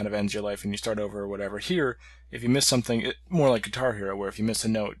 then that kind of ends your life and you start over or whatever. Here, if you miss something, more like Guitar Hero, where if you miss a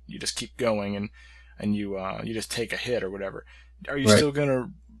note, you just keep going and you just take a hit or whatever. Are you still going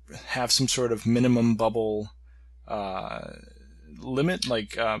to have some sort of minimum bubble limit,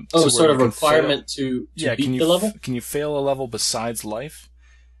 like sort of requirement to beat the level? Can you fail a level besides life?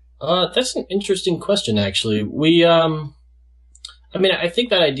 That's an interesting question, actually. I think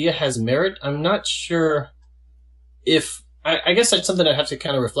that idea has merit. I'm not sure. I guess that's something I'd have to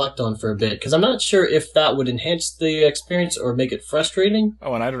kind of reflect on for a bit, because I'm not sure if that would enhance the experience or make it frustrating.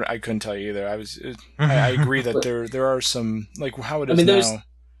 Oh, and I couldn't tell you either. I agree that there are some, like how it is now.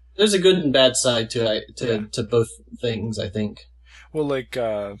 There's a good and bad side to both things, I think. Well, like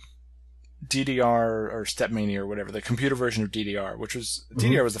DDR or Stepmania or whatever, the computer version of DDR,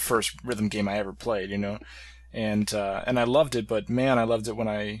 DDR was the first rhythm game I ever played, And I loved it, but man, I loved it when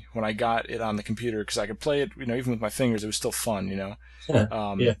I got it on the computer, because I could play it, even with my fingers. It was still fun,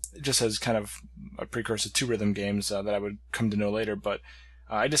 Just as kind of a precursor to rhythm games that I would come to know later. But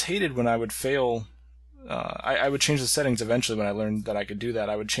I just hated when I would fail I would change the settings eventually when I learned that I could do that.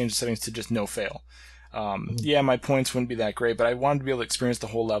 I would change the settings to just no fail. Yeah, my points wouldn't be that great, but I wanted to be able to experience the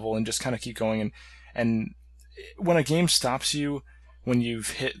whole level and just kind of keep going. And when a game stops you, when you've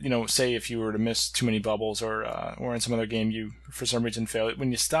hit, say if you were to miss too many bubbles or in some other game you for some reason fail,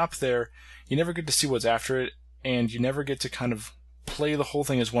 when you stop there, you never get to see what's after it, and you never get to kind of play the whole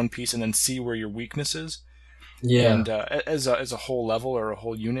thing as one piece and then see where your weakness is. Yeah. And as a whole level or a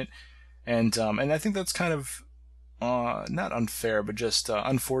whole unit, and I think that's kind of not unfair, but just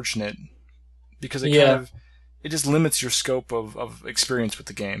unfortunate, because it it just limits your scope of experience with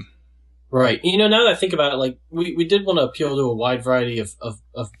the game. Right. Now that I think about it, like we did want to appeal to a wide variety of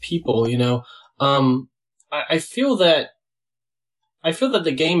people. I feel that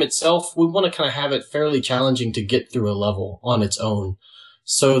the game itself, we want to kind of have it fairly challenging to get through a level on its own,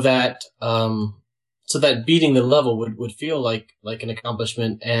 so that beating the level would feel like an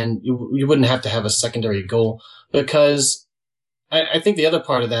accomplishment, and you wouldn't have to have a secondary goal. Because I think the other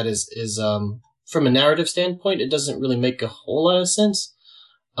part of that is from a narrative standpoint, it doesn't really make a whole lot of sense.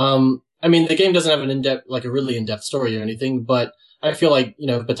 The game doesn't have a really in-depth story or anything, but I feel like,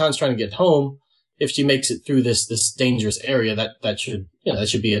 if Baton's trying to get home, if she makes it through this dangerous area, that should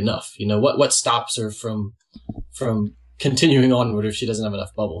be enough. What stops her from continuing onward if she doesn't have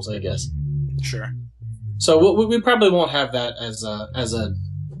enough bubbles, I guess. Sure. So we probably won't have that as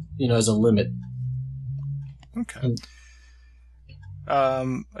a limit. Okay.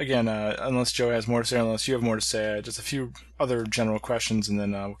 Again, unless Joe has more to say, unless you have more to say, just a few other general questions, and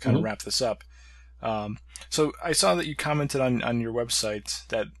then we'll kind of wrap this up. So I saw that you commented on your website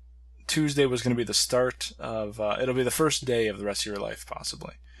that Tuesday was going to be the start of, it'll be the first day of the rest of your life,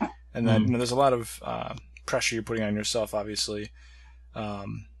 possibly. And then, there's a lot of pressure you're putting on yourself, obviously,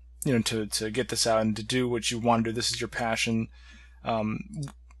 to get this out and to do what you want to do. This is your passion.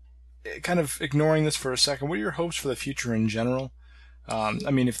 Kind of ignoring this for a second, what are your hopes for the future in general?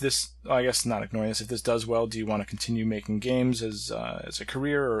 If this, I guess not ignoring this, if this does well, do you want to continue making games as a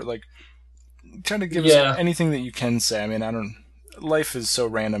career, or try to give us anything that you can say? Life is so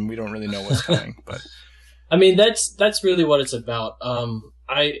random, we don't really know what's coming, but. That's really what it's about.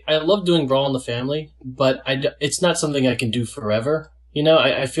 I love doing Brawl in the Family, but it's not something I can do forever.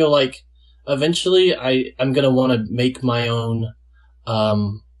 I feel like eventually I'm going to want to make my own,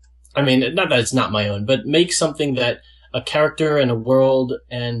 not that it's not my own, but make something that a character and a world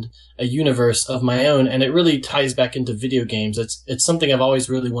and a universe of my own. And it really ties back into video games. It's something I've always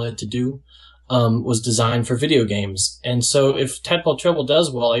really wanted to do, was designed for video games. And so if Tadpole Trouble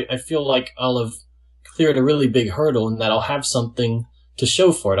does well, I feel like I'll have cleared a really big hurdle, and that I'll have something to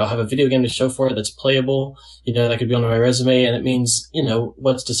show for it. I'll have a video game to show for it that's playable, that could be on my resume, and it means,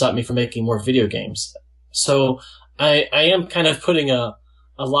 what's to stop me from making more video games? So I am kind of putting a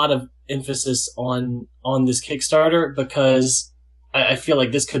lot of emphasis on this Kickstarter, because I feel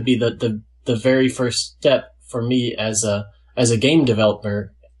like this could be the very first step for me as a game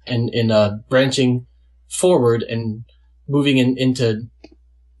developer, and in branching forward and moving into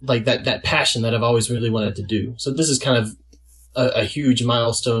that passion that I've always really wanted to do. So this is kind of a huge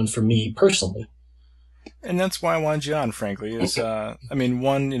milestone for me personally. And that's why I wanted you on, frankly, is,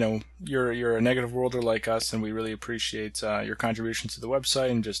 one, you're a negative worlder like us, and we really appreciate your contributions to the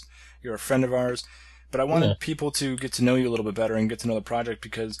website, and just, you're a friend of ours. But I wanted people to get to know you a little bit better and get to know the project,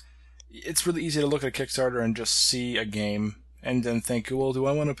 because it's really easy to look at a Kickstarter and just see a game and then think, well, do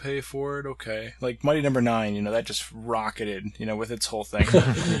I want to pay for it? Okay. Like Mighty Number 9, that just rocketed, with its whole thing.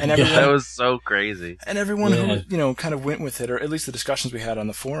 And everyone, that was so crazy. And everyone who, kind of went with it, or at least the discussions we had on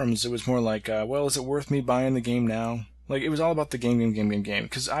the forums, it was more like, well, is it worth me buying the game now? Like, it was all about the game.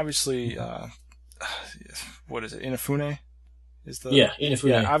 Because obviously, what is it, Inafune? Inafune.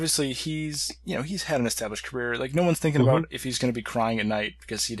 Yeah, obviously he's had an established career. Like, no one's thinking about if he's going to be crying at night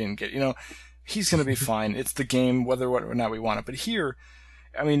because he didn't get, he's going to be fine. It's the game, whether or not we want it. But here,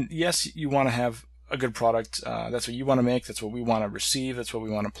 yes, you want to have a good product. That's what you want to make. That's what we want to receive. That's what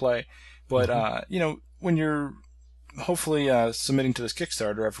we want to play. But, when you're hopefully submitting to this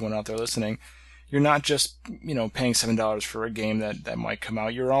Kickstarter, everyone out there listening, you're not just, paying $7 for a game that might come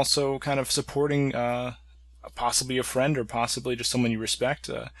out. You're also kind of supporting possibly a friend, or possibly just someone you respect.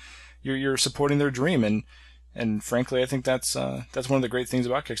 You're supporting their dream. And frankly, I think that's one of the great things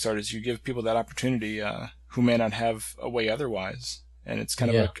about Kickstarter, is you give people that opportunity who may not have a way otherwise. And it's kind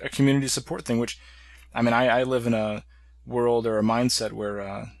of a community support thing, which, I live in a world or a mindset where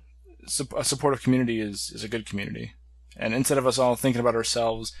a supportive community is a good community. And instead of us all thinking about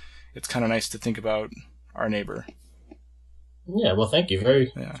ourselves, it's kind of nice to think about our neighbor. Yeah, well, thank you.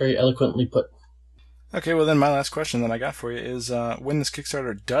 Very, very eloquently put. Okay, well then my last question that I got for you is, when this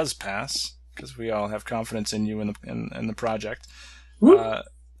Kickstarter does pass, because we all have confidence in you and the project. Woo.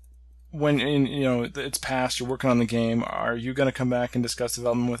 When it's past, you're working on the game. Are you going to come back and discuss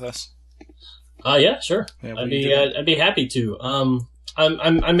development with us? Yeah, sure. Yeah, I'd be happy to.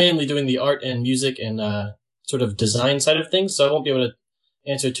 I'm mainly doing the art and music and sort of design side of things, so I won't be able to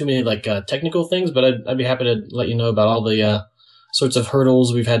answer too many technical things. But I'd be happy to let you know about all the sorts of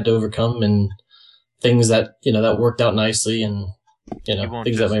hurdles we've had to overcome and things that that worked out nicely, and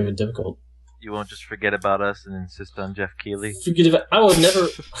things that might have been difficult. You won't just forget about us and insist on Jeff Keighley? I will never...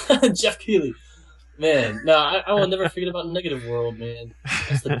 Jeff Keighley. Man, no, I will never forget about Negative World, man.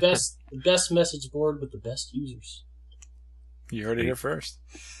 It's the best message board with the best users. You heard it here first.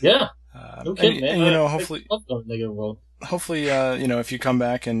 Yeah. No kidding, man. And, hopefully... I love Negative World. Hopefully, if you come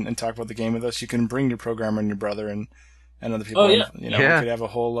back and talk about the game with us, you can bring your programmer and your brother and other people. Oh, yeah. We could have a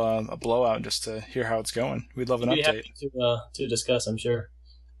whole a blowout just to hear how it's going. We'd love an update. Happy to discuss, I'm sure.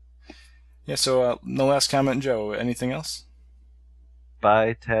 Yeah, so no last comment, Joe. Anything else?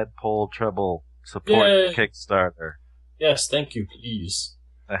 Buy Tadpole Treble. Support Kickstarter. Yes, thank you, please.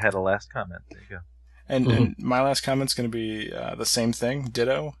 I had a last comment. There you go. And my last comment's going to be the same thing,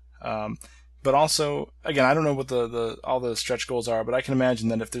 ditto. But also, again, I don't know what all the stretch goals are, but I can imagine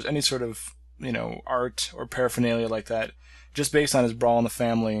that if there's any sort of art or paraphernalia like that, just based on his Brawl in the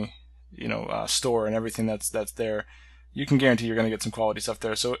Family, store and everything that's there, you can guarantee you're going to get some quality stuff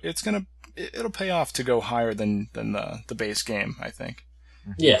there. So it'll pay off to go higher than the base game, I think.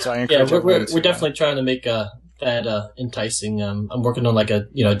 Yeah, so I encourage we're definitely trying to make that enticing. I'm working on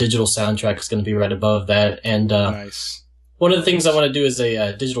a digital soundtrack. It's going to be right above that, and nice. One of the things I want to do is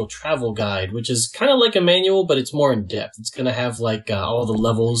a digital travel guide, which is kind of like a manual, but it's more in depth. It's going to have all the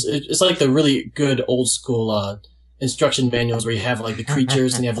levels. It's like the really good old school instruction manuals where you have the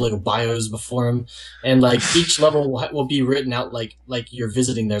creatures and you have little bios before them, and each level will be written out like you're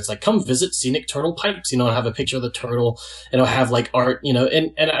visiting there. It's come visit Scenic Turtle Pipes, I'll have a picture of the turtle, and it'll have art,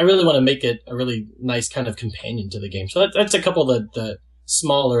 and I really want to make it a really nice kind of companion to the game. So that's a couple of the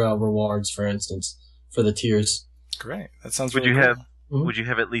smaller rewards, for instance, for the tiers. Great. That sounds Would really you cool. have Would you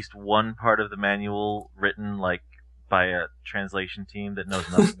have at least one part of the manual written by a translation team that knows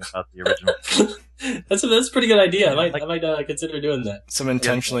nothing about the original? That's a pretty good idea. I might consider doing that. Some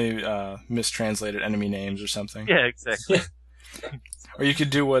intentionally mistranslated enemy names or something. Yeah, exactly. Or you could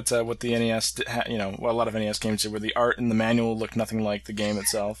do what the NES, a lot of NES games did, where the art in the manual looked nothing like the game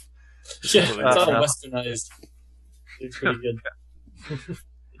itself. It's all westernized. It's pretty good.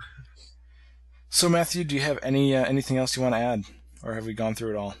 So, Matthew, do you have anything else you want to add, or have we gone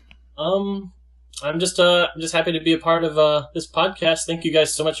through it all? I'm just happy to be a part of this podcast. Thank you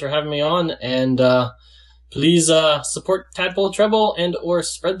guys so much for having me on, and please support Tadpole Treble and or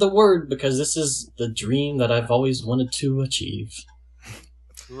spread the word, because this is the dream that I've always wanted to achieve.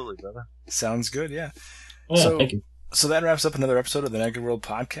 Absolutely, brother. Sounds good. Yeah. Thank you. So that wraps up another episode of the Negative World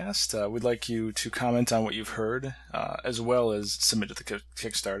Podcast. We'd like you to comment on what you've heard, as well as submit to the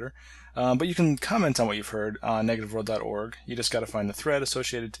Kickstarter. But you can comment on what you've heard on negativeworld.org. You just got to find the thread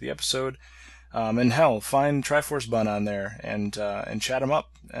associated to the episode. And hell, find Triforce Bun on there and chat him up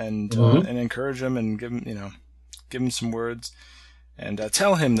and encourage him and give him some words and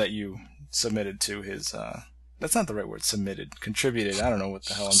tell him that you submitted to his. That's not the right word. Submitted, contributed. I don't know what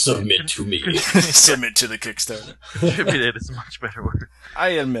the hell I'm saying. Submit to me. Submit to the Kickstarter. Contributed is a much better word. I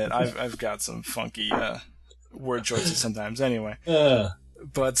admit I've got some funky word choices sometimes. Anyway.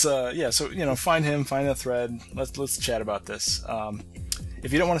 But so find him, find the thread. Let's chat about this.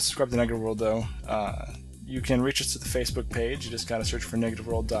 If you don't want to subscribe to Negative World, though, you can reach us to the Facebook page. You just got to search for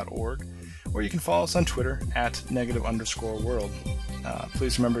negativeworld.org, or you can follow us on Twitter at @negative_world.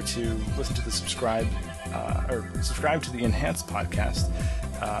 Please remember to listen to the subscribe to the Enhanced podcast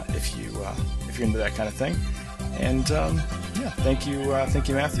if you're into that kind of thing. And thank you,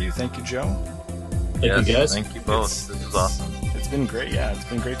 Matthew. Thank you, Joe. Thank you, guys. Thank you both. This is awesome. It's been great. Yeah, it's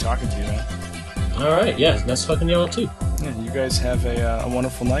been great talking to you, man. All right. Yeah, nice talking to y'all too. Yeah, you guys have a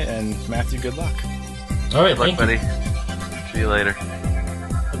wonderful night, and Matthew, good luck. All right, good luck, buddy. See you later.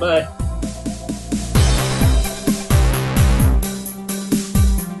 Bye.